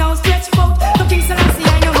Ethiopia she now stretch out. The King Selassie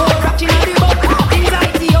I no more rocking on the boat. Things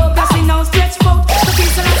Ethiopia she now stretch out. The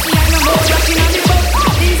King Selassie I no more rocking on the boat.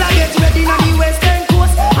 Things are get ready on the western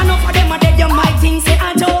coast. Enough of them are dead, you might think say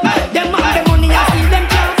I joke. Them have the money and still them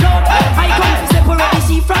can't float. I come to separate the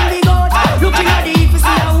sheep from the goat. Looking at the heat to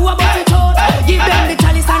see who about it out. Give them the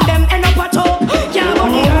chalice and them end up a choke. Can't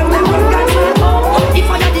money earn them from God's smoke. If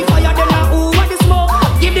I had the fire, then I who want the smoke.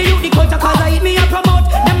 Give the youth the culture cause I eat me and promote.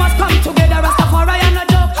 Them must come together, Rastafari and a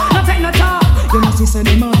joke. Not take no talk. You must see say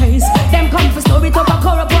them a haze. Them come for story to back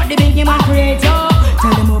up what the Bingy man create, yo.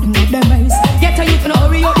 Tell them open up them eyes. Get a youth no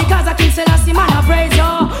hurry up because I King Selassie man a praise,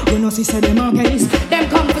 yo. You know see say them a haze. Them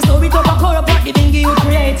come for story to back up what the Bingy youth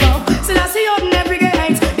create, yo. Selassie open every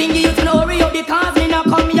gate. Bingy youth no hurry up because me no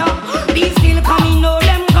come, yo. These still coming, know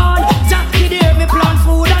them gone. Jackie there me plant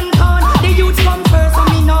food and corn. The youths come first and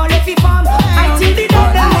me no left it farm. I till the day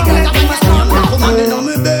them I know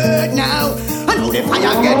me bird now. I know the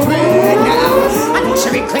fire get red now. I know she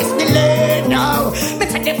request the lead now. Me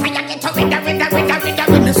tell the fire get up with the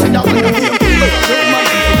me sit down.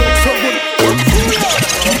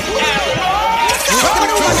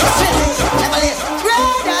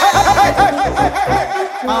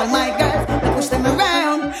 All my girls, I push them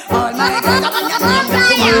around. All my girls, I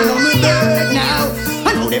know me bird now.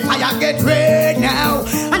 I know the fire get red now.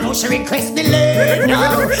 I know she request the lead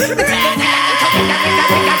now. Me tell the fire get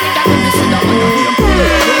up with me sit down.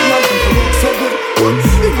 So good.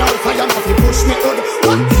 In all fire, nothing push me good.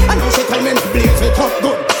 I know she tell me to blaze it up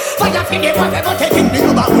good. Fire for the boy, but taking the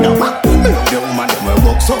rubber wood up. Me love the woman, them will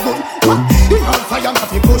work so good. In all fire,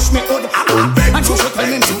 nothing push me good. And she tell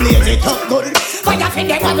me to blaze it up good. Fire for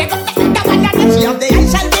the boy, but taking the one that she have the ice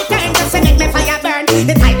shall be turned. Just to make me fire burn.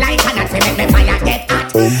 The tight light cannot fi make me fire get hot.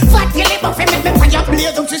 Fat till it buff fi make me fire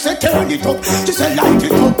blaze up. She say turn it up, she say light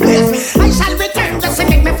it up blaze. I shall return just to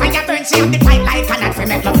make me fire burn. She have the tight light cannot fi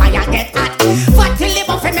make me fire get hot. Fat till it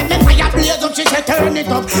buff fi make me fire blaze up. She say turn it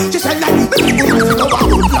up, she say light it up.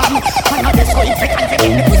 Woodland, and I so if it can fi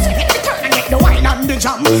make the pussy get the turn and get the wine and the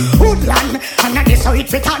jam. Woodland, and I so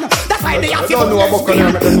if it can. That's why they have to go to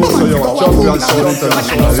Spain. Champion Soul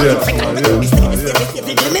International.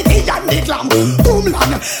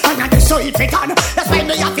 Boomland, and I so if it can. That's why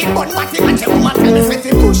they have to burn what they want to woman tell me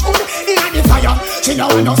say push hood inna the fire. She know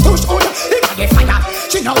I no push hood inna the fire.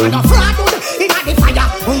 She know I no fraud hood inna the fire.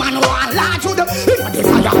 Woman want large hood inna the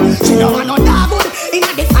fire. She know I no dog hood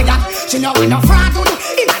inna the fire. She know I no fraud hood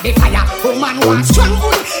inna the fire. Woman want strong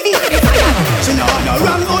hood inna the fire. She know I no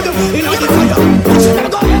wrong hood inna the fire. She never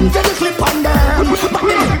go empty the clip on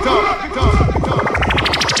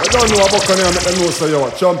don't know about Kanye, make them know say you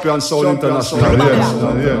are Champion Soul International.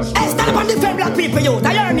 Yes. I stand up on the very black people, youth.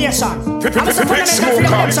 I your nation. I'm a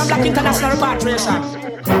supplement some black international repatriation.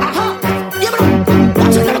 Aha. Yeah, bro.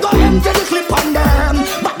 Watch it, never go empty the clip on them.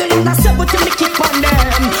 But they ain't a seven till me keep on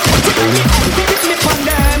them. Watch it, let me empty the clip on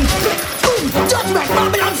them. Judgment,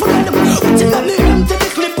 Babylon for them. Watch it, let me empty the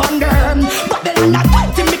clip on them. But they ain't a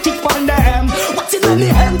fight till me keep on them. Watch it, let me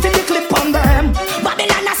empty the clip on them.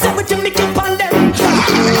 Babylon a seven till me keep on them.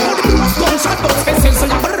 Gunshot box faces,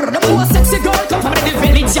 the more sexy girl come from the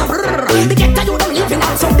village, yeah, brr. They get to you, them living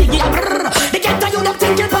out so big, yeah, brr. They get to you, them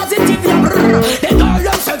thinking positive, yeah, brr. They know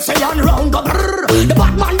them sexy and round, go brr. The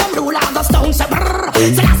bad man, them rule out the stones, say brr.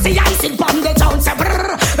 So that's the ice in bomb, the town, say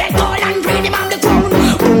brr. Red, gold and green, him on the crown.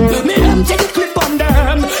 Me empty the clip on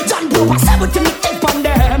them. John Pope, 70 me tip on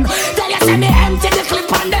them. Tell you, say me empty the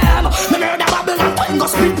clip on them. Me murder Babylon, twin go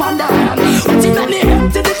split on them. But you let me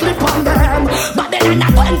empty the clip on them. Babylon,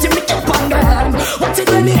 not 20 me tip on them. What's it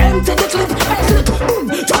when me empty the clip? Hey, clip,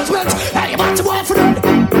 judgment. Hey, what's the boyfriend?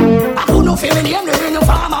 I who no feeling him, living in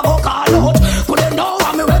farm, I walk all out. Could they know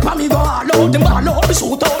I'm a rep, me go all out. Them all out, me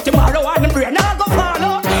shoot out tomorrow, and them brain I go fall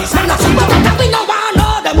out. Man, I see, but we no one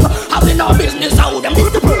know them. Have we no business out them?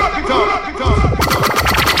 This the problem.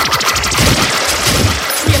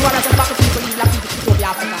 See what I said about the people, these black people, the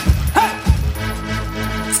Africa.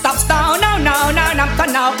 Stop,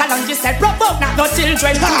 now, Kalonji said, provoke not the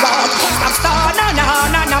children to walk. Stop,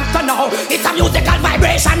 now, it's a musical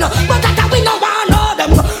vibration, but that we no one know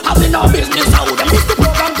them. How we no business how them, this the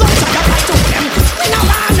program gunshot a fly to them. We no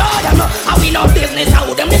one know them, how we no business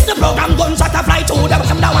how them, this the program gunshot a fly to them.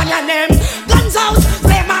 Come down on your name, guns out,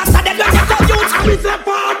 play master, then learn to use. And we say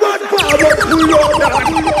forward, we know them.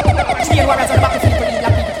 See what I said about the people, these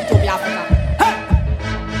black people, to Africa.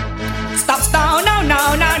 Stop,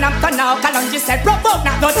 now, Kalonji said, provoke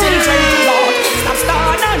not the children to walk.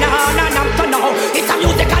 Stop, now, it's a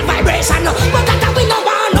musical vibration, but that we no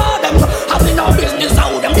one know them. How we no business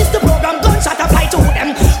how them, this the program gunshot a fly to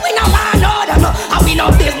them. We no one know them, how we no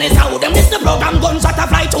business how them, this the program gunshot a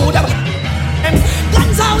fly to them.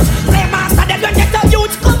 Guns out, play master, then when get the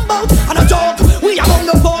youth come out. And a joke, we are on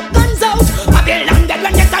the boat, guns out. Babylon, then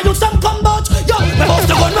when get the youth some come out. Yo, we host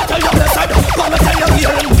the gun, we tell you blessed. Come and tell you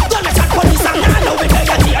hearing. Gun and shot police and now we tell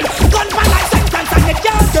you jail. Gun for life sentence and they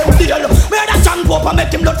can't get deal. Murder John Pope and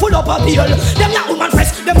make him blood full up a deal. Them ya woman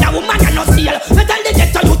fresh, them ya woman and no steal. They tell the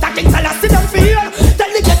ghetto youth that things I see them feel.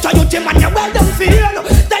 Tell the ghetto youth him and you well them feel.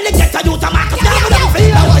 Tell the ghetto youth a mark them them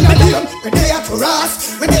feel. Now when they are to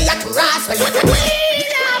Ross, when they are to Ross, when they are to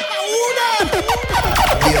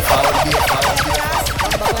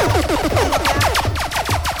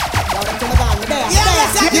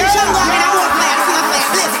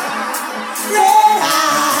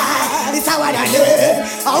this how I live.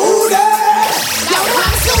 Oh,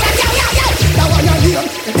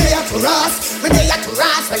 when they are to Ross, when they are to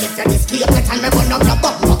Ross, well if you escape the time, me burn up your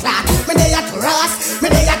bumper clock. When they are to Ross,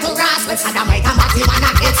 when they are to Ross, well Saddam might come back, man,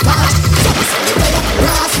 I get scotch. So we say when they are to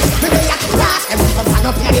Ross, when they are to Ross, everyone come stand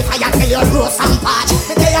up here the fire, tell you roast and patch.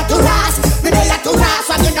 When they are to Ross, when they are to Ross,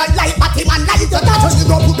 when you not like Batty man, like the touch, when you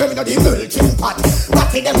go put them in the melting pot.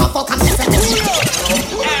 Batty them a fuck and they say them.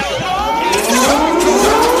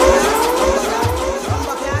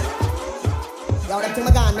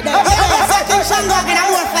 Shango in a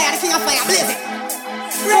warfare, the king of fire, blaze it.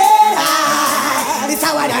 Red eye, this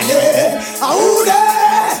how I live. Oh, yo,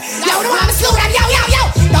 the one slow down, yo.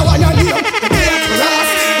 The one on you. When they are to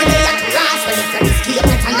Ross, when they are to Ross, when it's a escape,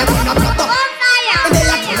 the time they run up your butt. When they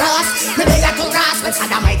are to Ross, when they are to Ross, when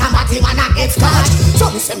Saddam might come back, him and I get scotch.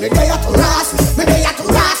 So we say when they are to Ross, when they are to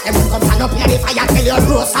Ross, everyone come stand up here the fire, tell you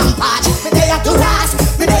roast and patch. When they are to Ross,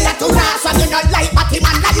 when they are to Ross, when you not like Batty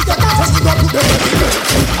man, like the touch, when you go to the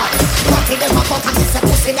melting pot. Batty them a fuck and this a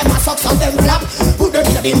pussy them a suck, so them flap. Put them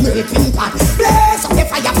in the melting pot. Blaze up the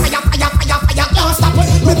fire, can't stop.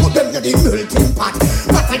 We put them in the melting pot.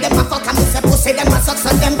 Batty them a fuck and this a pussy them a suck, so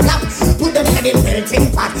them flap. Put them in the melting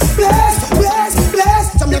pot. Blaze,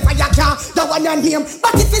 some the fire can't, the one on him.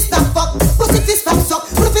 But if it's stop fuck, pussy if it's stop suck,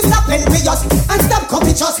 but if it's stop envious, and stop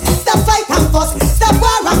covetous, stop fight and fuss, stop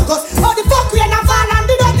war and cuss. All the fuck we ain't a fall and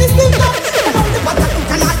the dirty still up. And all the butter you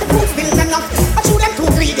cannot, the food still enough. I show them too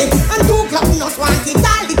greedy, and too gluttonous, want it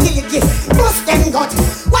all the killy. Bust them gut.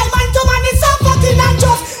 Why man to man is so fucking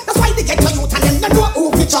unjust? That's why they get to youth and them don't know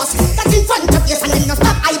who we trust. That's in front of you and then you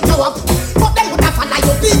stop hype you up. But them would have a lie,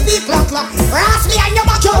 you beep, clock. Rass me and you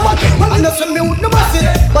back you up. Well, I know some me would no mercy,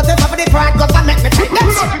 but if I for the pride, God can make me take them.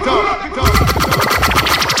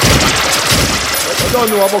 I don't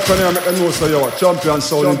know about Kanye, make them know say you are Champion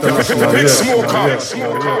Soul International. Yes.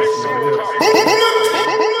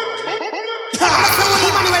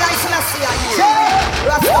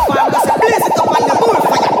 Rastafari, we say blaze it up on the more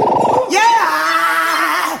fire.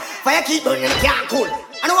 Yeah, fire keep burning, can't cool.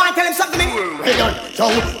 I don't want to tell him something. Well done,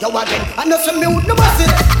 yo again. I know some me would no bust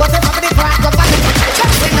it, but if I be the crack up on it,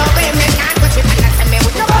 just say no way me can't touch it. I know some me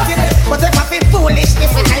would no bust it, but if I feel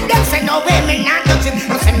foolishness, I don't say no way me can't touch it.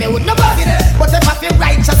 I know some me would no bust it, but if I feel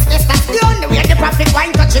righteousness, that's the only way the prophet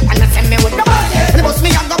won't touch it. I know some me would no bust it, and the bust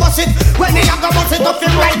me I go bust it. When me I go bust it up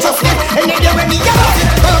in righteousness, and then you when me I bust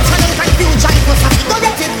it, corruption and confusion, cause I feel go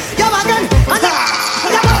get it. Yo again,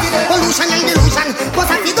 and pollution and delusion,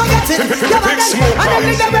 cause I feel go get it. Yo again, and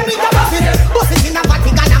then you when me go bust it, bust it in a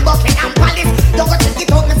Vatican and Buckingham Palace. You go check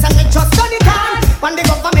it out, me say me just done it all. When the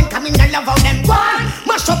government come in and love how them born,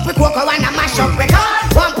 mash up with cocoa and a mash up with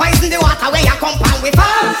corn. One poison the water where you compound with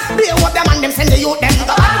fall. Blow up them and them send the youth them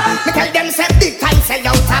go on. Me tell them say big time sell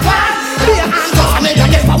out a one. Be a hand up and me you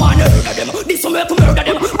never wanna murder them. This one way to murder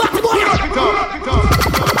them, but go on.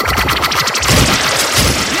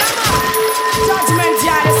 Judgment,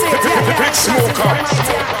 yeah, they say, yeah. Big smoker.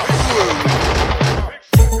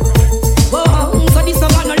 So this no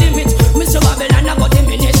got no limit. Mr. Babylon I got the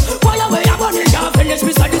minute. Why away I want it can't finish.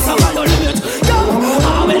 Mr. This no got no limit. Yo,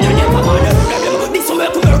 I will never wanna murder them. This way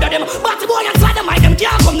to murder them, but go on inside them, mind them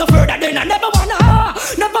can't come no further. Then I never wanna.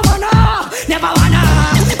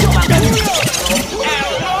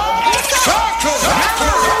 Yo,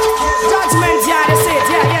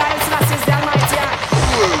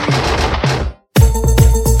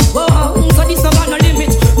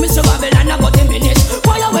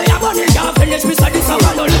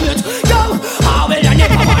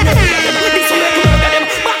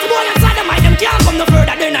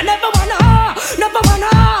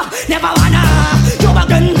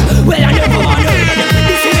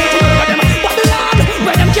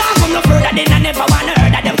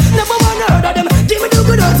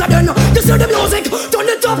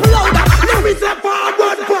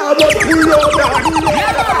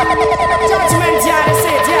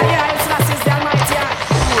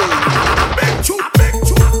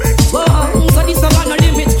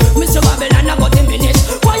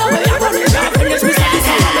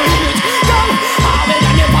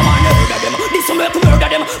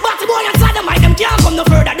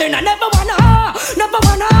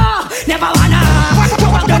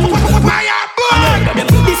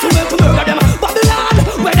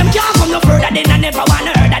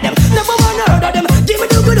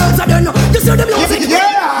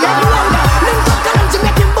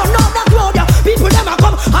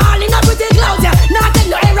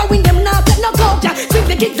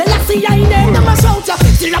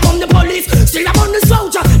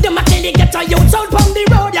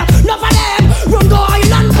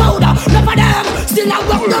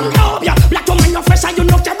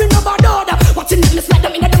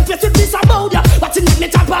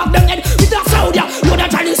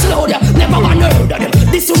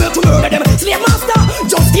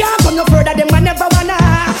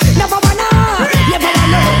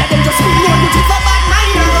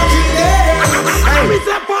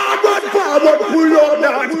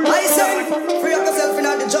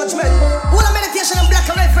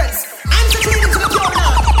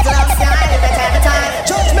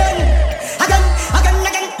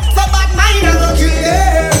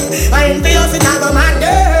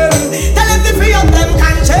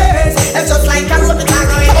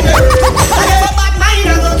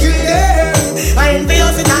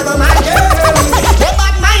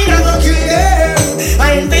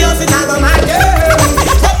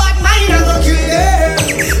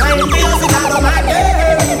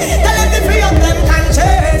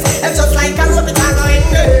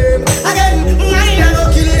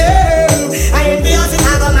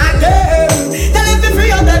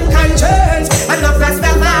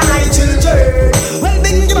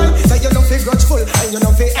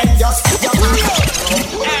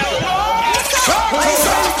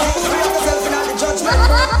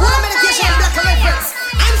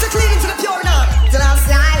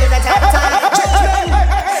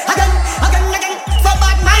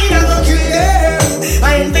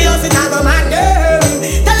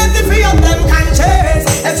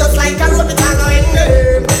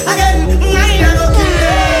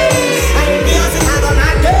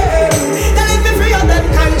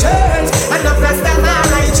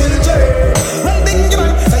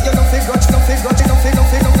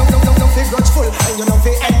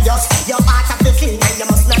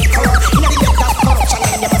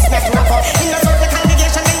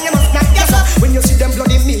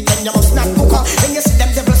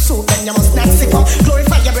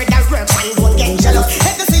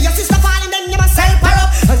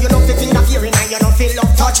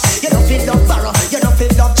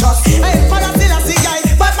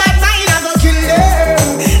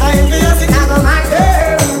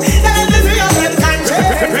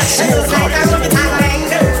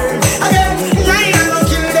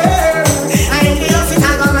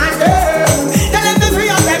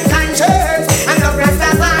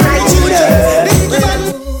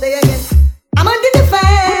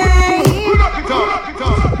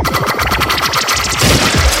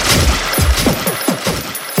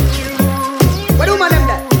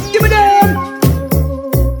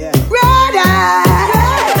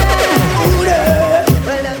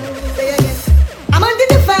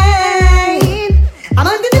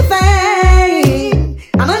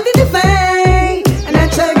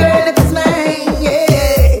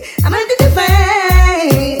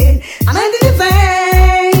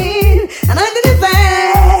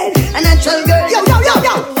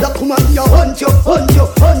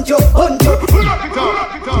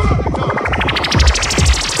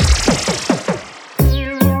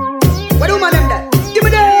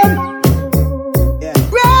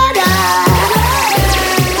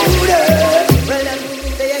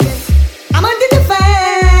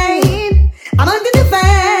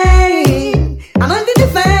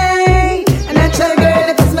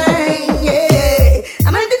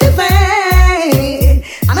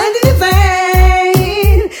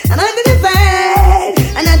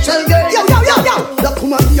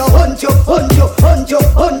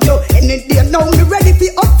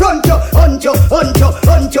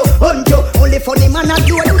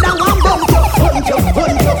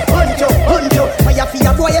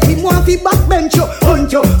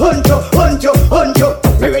 hunt you.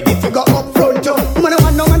 Me ready to go up front you. Man, I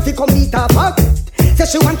want no man to come meet her back. Say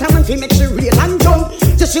she want a man to make she real and jump.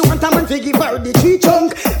 Say she want a man to give her the tree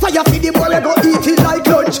chunk. Fire for the boy we go eat it like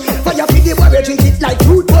lunch. Fire for the boy we drink it like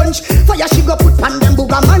fruit punch. Fire she go put pan them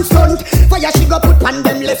booger man stunt. Fire she go put pan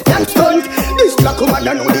them left hand stunt. This black woman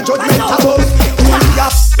I know the judgment above.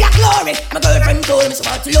 Black glory, my girlfriend told me so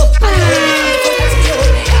about to look. Black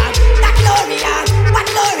glory, what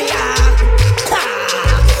glory,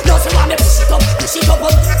 no, she want me push it up,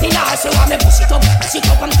 Tina, she want me push it up,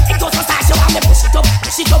 it goes so fast, she want me push it up,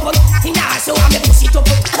 Tina, she want me push it up.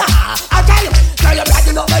 I'll tell you, girl, you're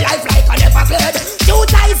riding up my life like I never played. 2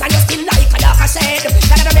 times and your skin like a dark shade.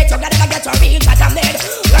 Gotta make you, gotta get your real got a made.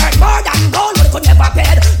 Work more than gold, but could never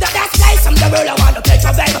paid. The best place from the world I want to play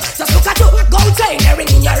your babe. Just look at you, gold chain,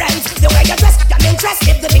 earring in your hands. The way you dress, I'm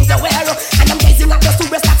interested, the things you wear. And I'm gazing at the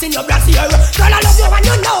super stats in your brassiere. Girl, I love you and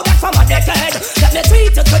you know that from a decade. Let me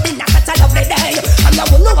treat you to dinner, that's a lovely day. And I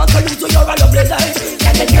will no one to lose you, you're a lovely life.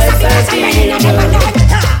 Let me kiss you,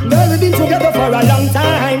 girl, we've been together for a long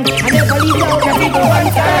time. I never leave you out, not even one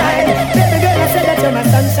time. Baby girl, I said that you're my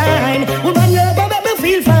sunshine. Woman, you're gonna make me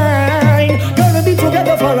feel fine. Girl, we've been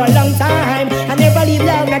together for a long time. I never leave you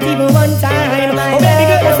out, not even one time. Oh, baby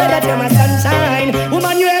girl, I said that you're my sunshine.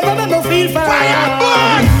 Woman, you're gonna make me feel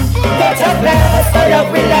fine. Get your glass, full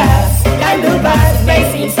up with laughs. Time to pass, may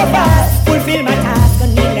seem so fast. Fulfill my task,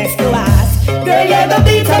 don't need less to ask. Girl, you're the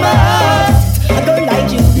beat of my heart. A girl like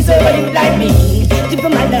you deserve a youth like me. Give her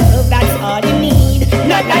my love, that's all you need.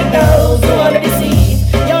 Not like those who wanna deceive.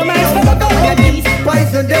 You're my struggle, go your peace.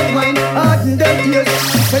 Poison them mind, harden them ears.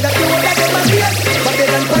 Say that you wanna get my ears.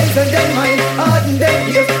 Babylon poison them mind, harden them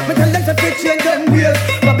ears. Me tell them to fit change them ways.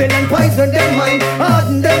 Babylon poison them mind,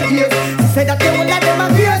 harden them ears. Say that you wanna get my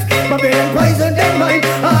ears. Babylon poison them mind,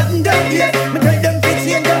 harden them ears. Me tell them to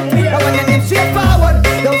change them ways. I wanna them straight forward,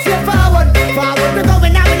 don't straight forward. Forward we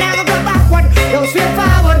going now, we never go backward. Don't straight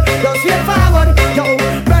forward, don't straight forward. Yo,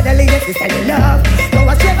 brotherly, this is how you love. Don't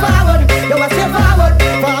straight forward, don't straight forward.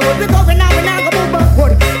 Forward we going now, we never go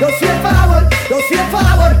backward. Don't straight forward, don't straight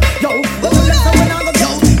forward. Yo, let's go now,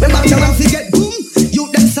 go. Remember your man get boom,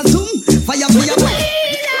 you dance a zoom. Fire, fire, fire.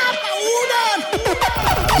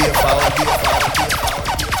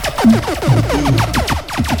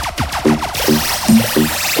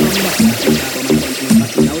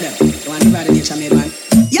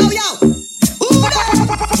 Yo, yo, ooh, yo,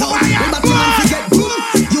 remember your man get boom,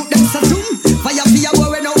 you dance a zoom. Fire, fire,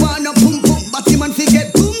 boy, no one no boom, boom. But your man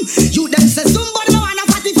get boom, you dance a zoom. But no one no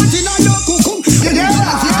fatty, fatty, no no kukum. You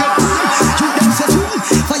dance a zoom,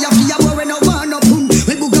 fire, fire, boy, no one no boom.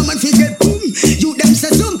 When Booga man get boom, you dance a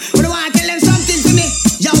zoom. But no one tell them something to me.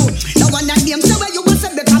 Yo, no one that them say where you was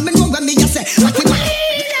at the time and go when me just say what you want.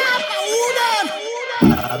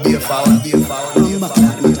 Be a forward, be a forward, be a forward.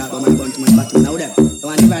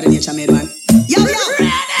 Made man. Yo, yo, yo,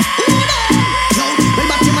 when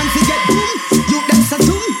Batty man fi get boom, you dance a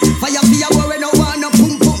zoom. Fire fi a boy no one no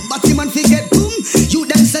boom boom. Batty man fi get boom, you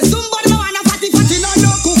dance a zoom. But no one no fatty fatty no no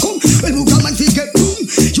kukum. When Booga man fi get boom,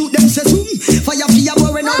 you dance a zoom. Fire fi a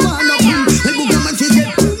boy no one no boom. When Booga man fi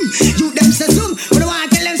get boom, you dance a zoom. But no one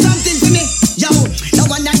tell them something to me. Yo, no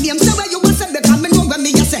one that them say where you was at the come and go when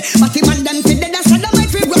me just say. Batty man them fi dead, that's how them might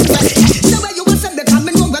fi run back. Say where you was at the come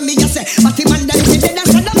and go when me just say. Batty man them fi dead,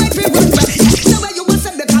 that's how them might fi run back.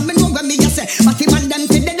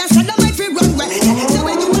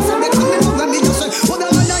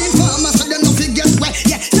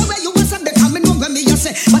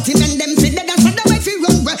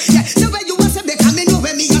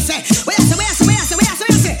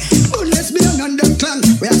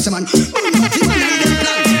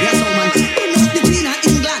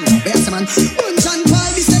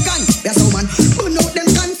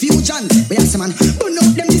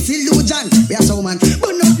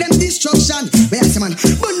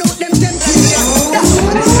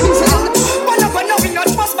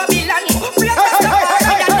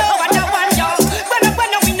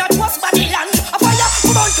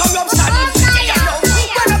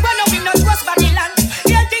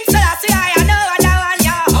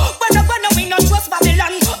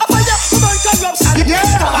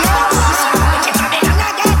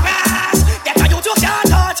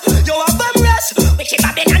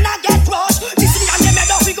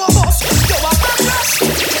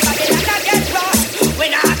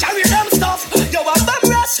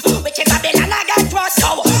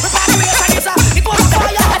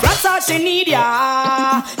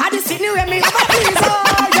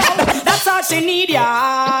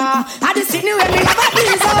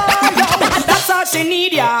 she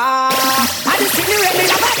need ya. I just see the way me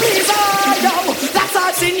love a please, oh, yo. That's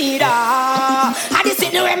all she need, ah.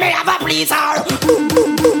 sitting where me have a pleaser.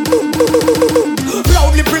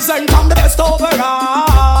 Proudly present on the best overall.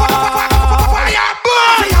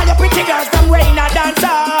 See all the pretty girls, them wearing a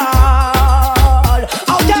dancehall.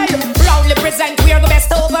 Okay, proudly present, we're the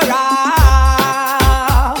best overall.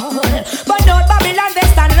 But not Babylon, they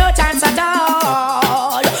stand no chance at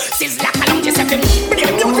all. Sizzla Kalonji said, bring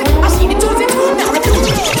the music, I see the music, now refuse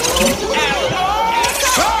it.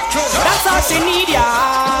 That's all she need,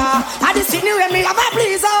 yeah. I just see where me have a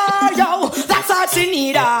pleaser, yo. That's all she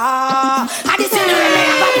need, yeah. I just see where me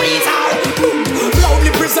have a pleaser.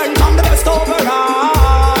 Proudly present on the best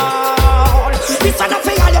overall. This one of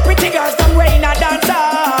all the pretty girls, them wearing a dancehall.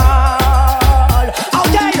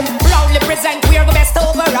 Okay, proudly present, we're the best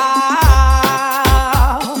overall.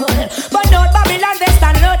 But not Babylon, they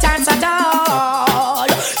stand no chance at all.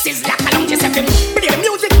 Sizzla Kalonji said, play the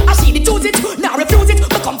music, I see the choose it, now refuse it,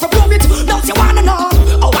 but come for prove it. Now she wanna know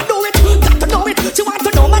how I do it, got to know it. She want to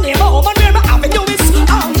know my name, home and where my avenue is.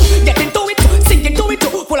 Get into it, sing into it,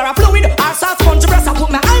 full of fluid. I saw sponge breast, I put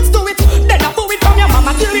my hands to it. Then I move it from your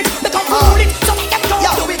mama, kill it, they come for it, so we can don't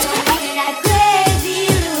do it. That crazy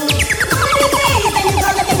look. That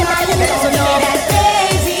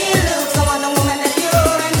crazy look. So I'm a woman that's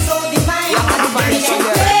pure and so divine. That crazy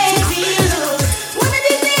look. One of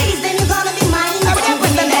these days, then you're gonna be mine. That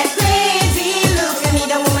crazy look. I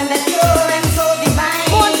need a woman that's pure and so divine.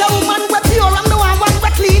 Want a woman with pure and the one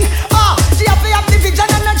with clean. She have to have the vision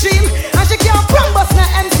and a dream. And she can't bus na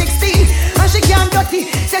M16. And she can't dirty,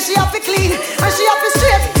 say she have to clean. And she have to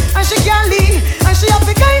straight, and she can't lean. And she have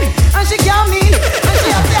to kind, and she can't mean. And she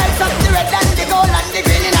have to help up the red and the gold and the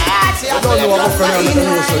green in her heart. She have to don't know help what us I'm clean.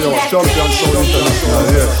 Champion Soul International,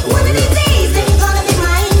 yes. One of these days, then you're gonna be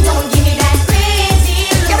mine. Don't give me that crazy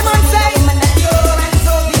look. Get 'em on, say. Woman that's pure and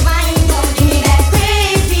so divine. Don't give me that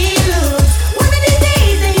crazy look. One of these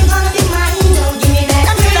days, then you're gonna be mine. Don't give me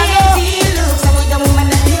that crazy look. I need a woman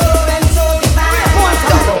that's pure and so divine.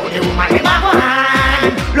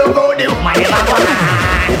 Look how the woman ever go on.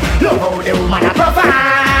 Look how the woman a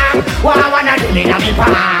perform. What I wanna do me na me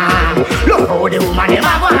palm. Look how the woman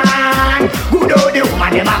ever go on. Good how the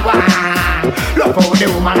woman ever go on. Look how the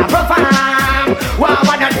woman a perform. What I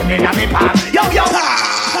wanna do me na me palm. Yo yo.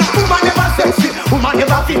 Woman never sexy, woman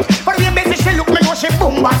never fit. But when me see she look, me know she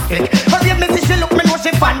bombastic. But when me see she look, me know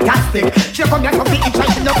she fantastic. She come here to be each and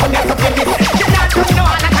she no come here to play this. She not touch no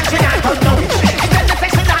other and she not touch no it. She tell me say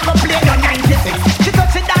she not go play no 96. She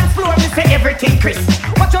touch the dance floor, me say everything Chris.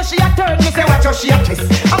 Watch how she a turn, me say watch how she a twist.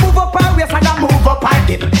 I move up her waist and I move up her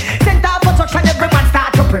dip. Center of attraction, every man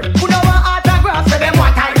start to pray. Who know her autograph, say them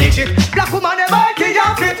want her digit. Black woman never kill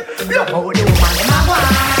your fit. Look how the woman dem a go on.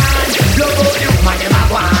 Look how the woman dem a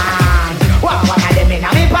go on. One of them in a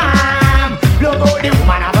me palm. Look how the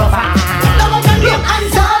woman a perform. Now I can look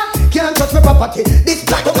answer. Can't touch my property. This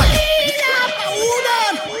black woman.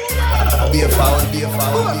 Be a foul.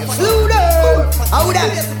 Slow down. How that?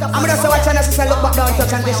 I'm gonna say watch and sister look back down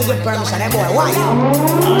touch and this is with permission. Hey boy, why?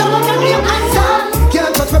 Now I can look answer.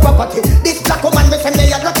 Can't touch my property. This black woman me say me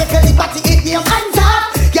a go take a liberty. It me a answer.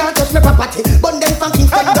 Can't touch my property. But them from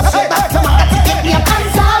Kingston go straight back to my daddy. It me a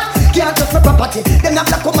answer. Can't touch my property. Them a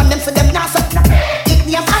black woman them say them nah suck. It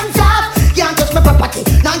me a answer. Can't touch my property.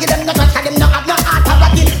 Now give them no touch, them no have no heart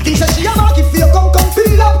already. Things that she a mark if you come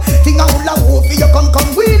feel up. Thing a hula hoop if you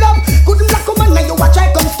come wheel up. Good black woman now you watch I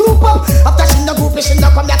come stoop up. After she no group she no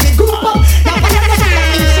come back the group up. Now when you see that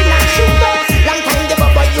thing she not shoot up. Long time the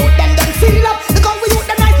bubble youth them feel up. Look how we youth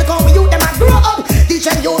them nice, look how we youth them a grow up. Teach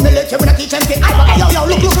them humility, we not teach them thing. Hey yo,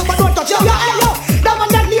 look but don't touch yo, hey yo. That one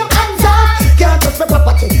that name answer. Can't touch my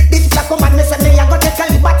property. This black woman me say me a go take a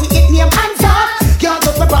liberty. It name answer. Can't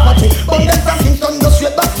touch my property. But them from Kingston go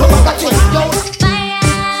straight back to my daddy. Yo.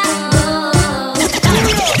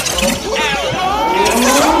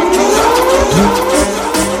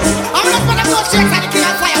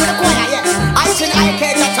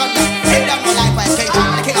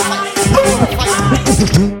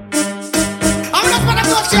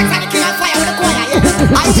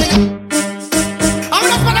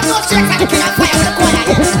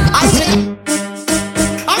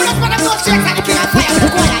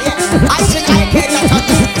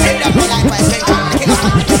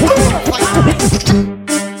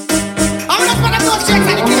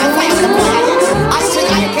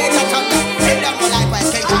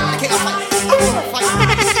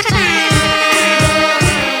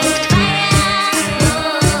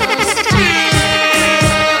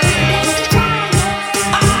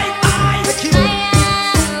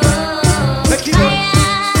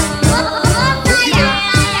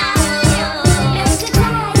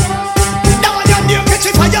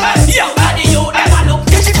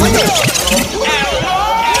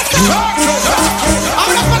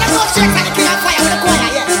 I'm not gonna go check the king of fire with the corner,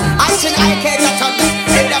 yeah. I seen I can't touch on them.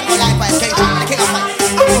 They don't know like I can't touch the king of fire.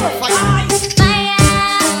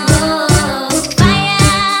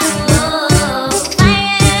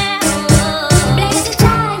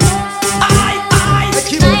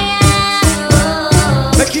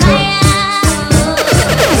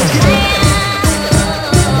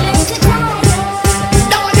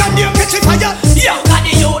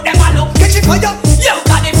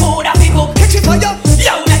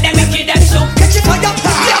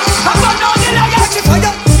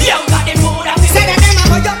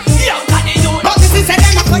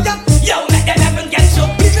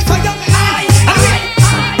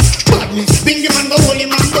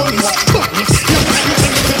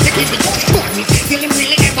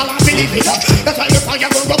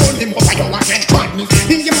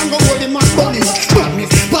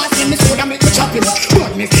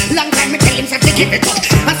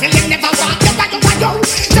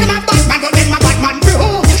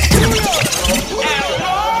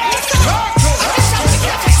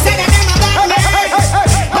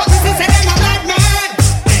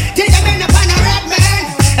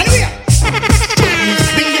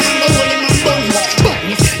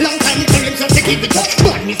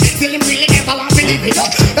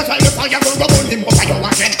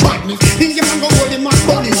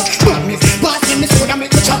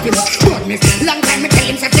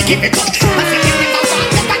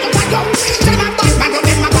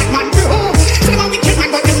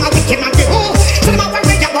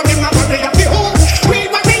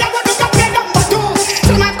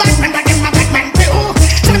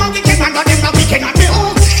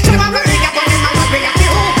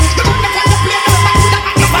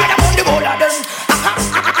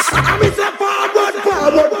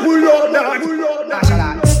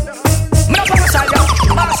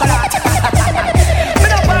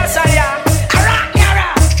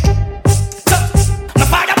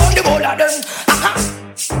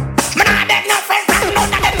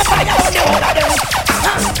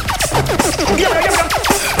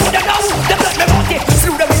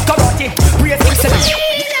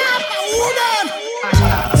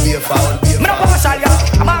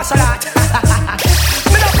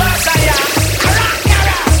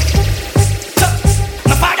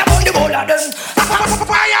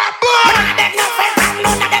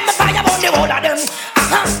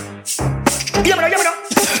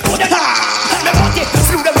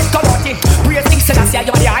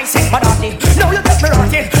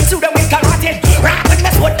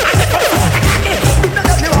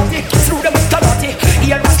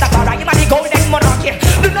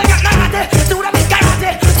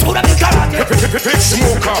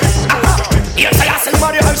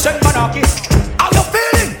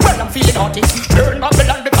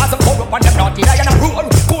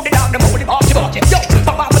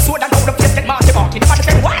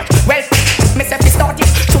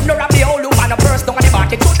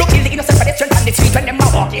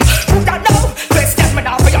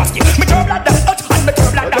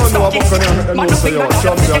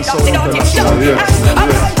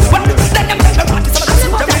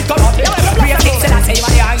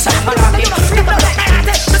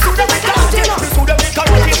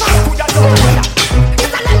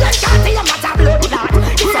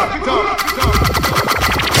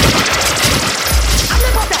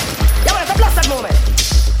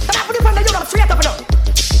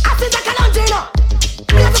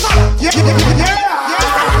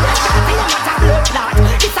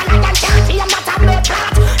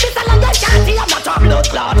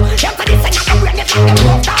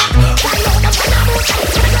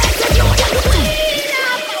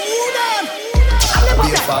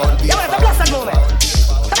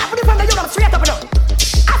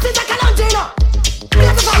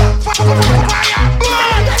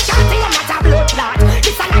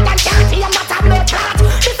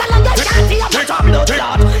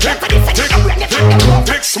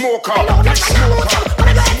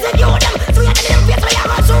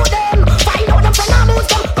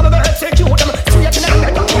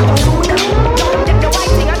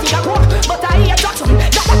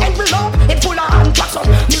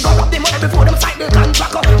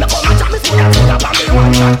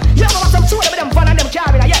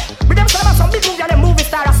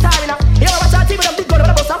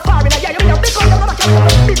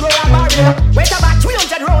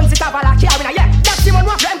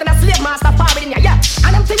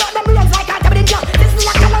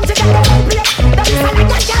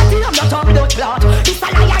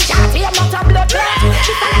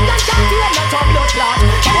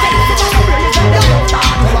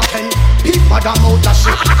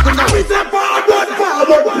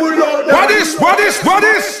 Pull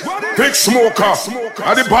big smoker.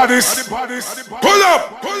 Are the bodies? Pull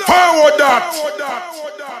up, forward that.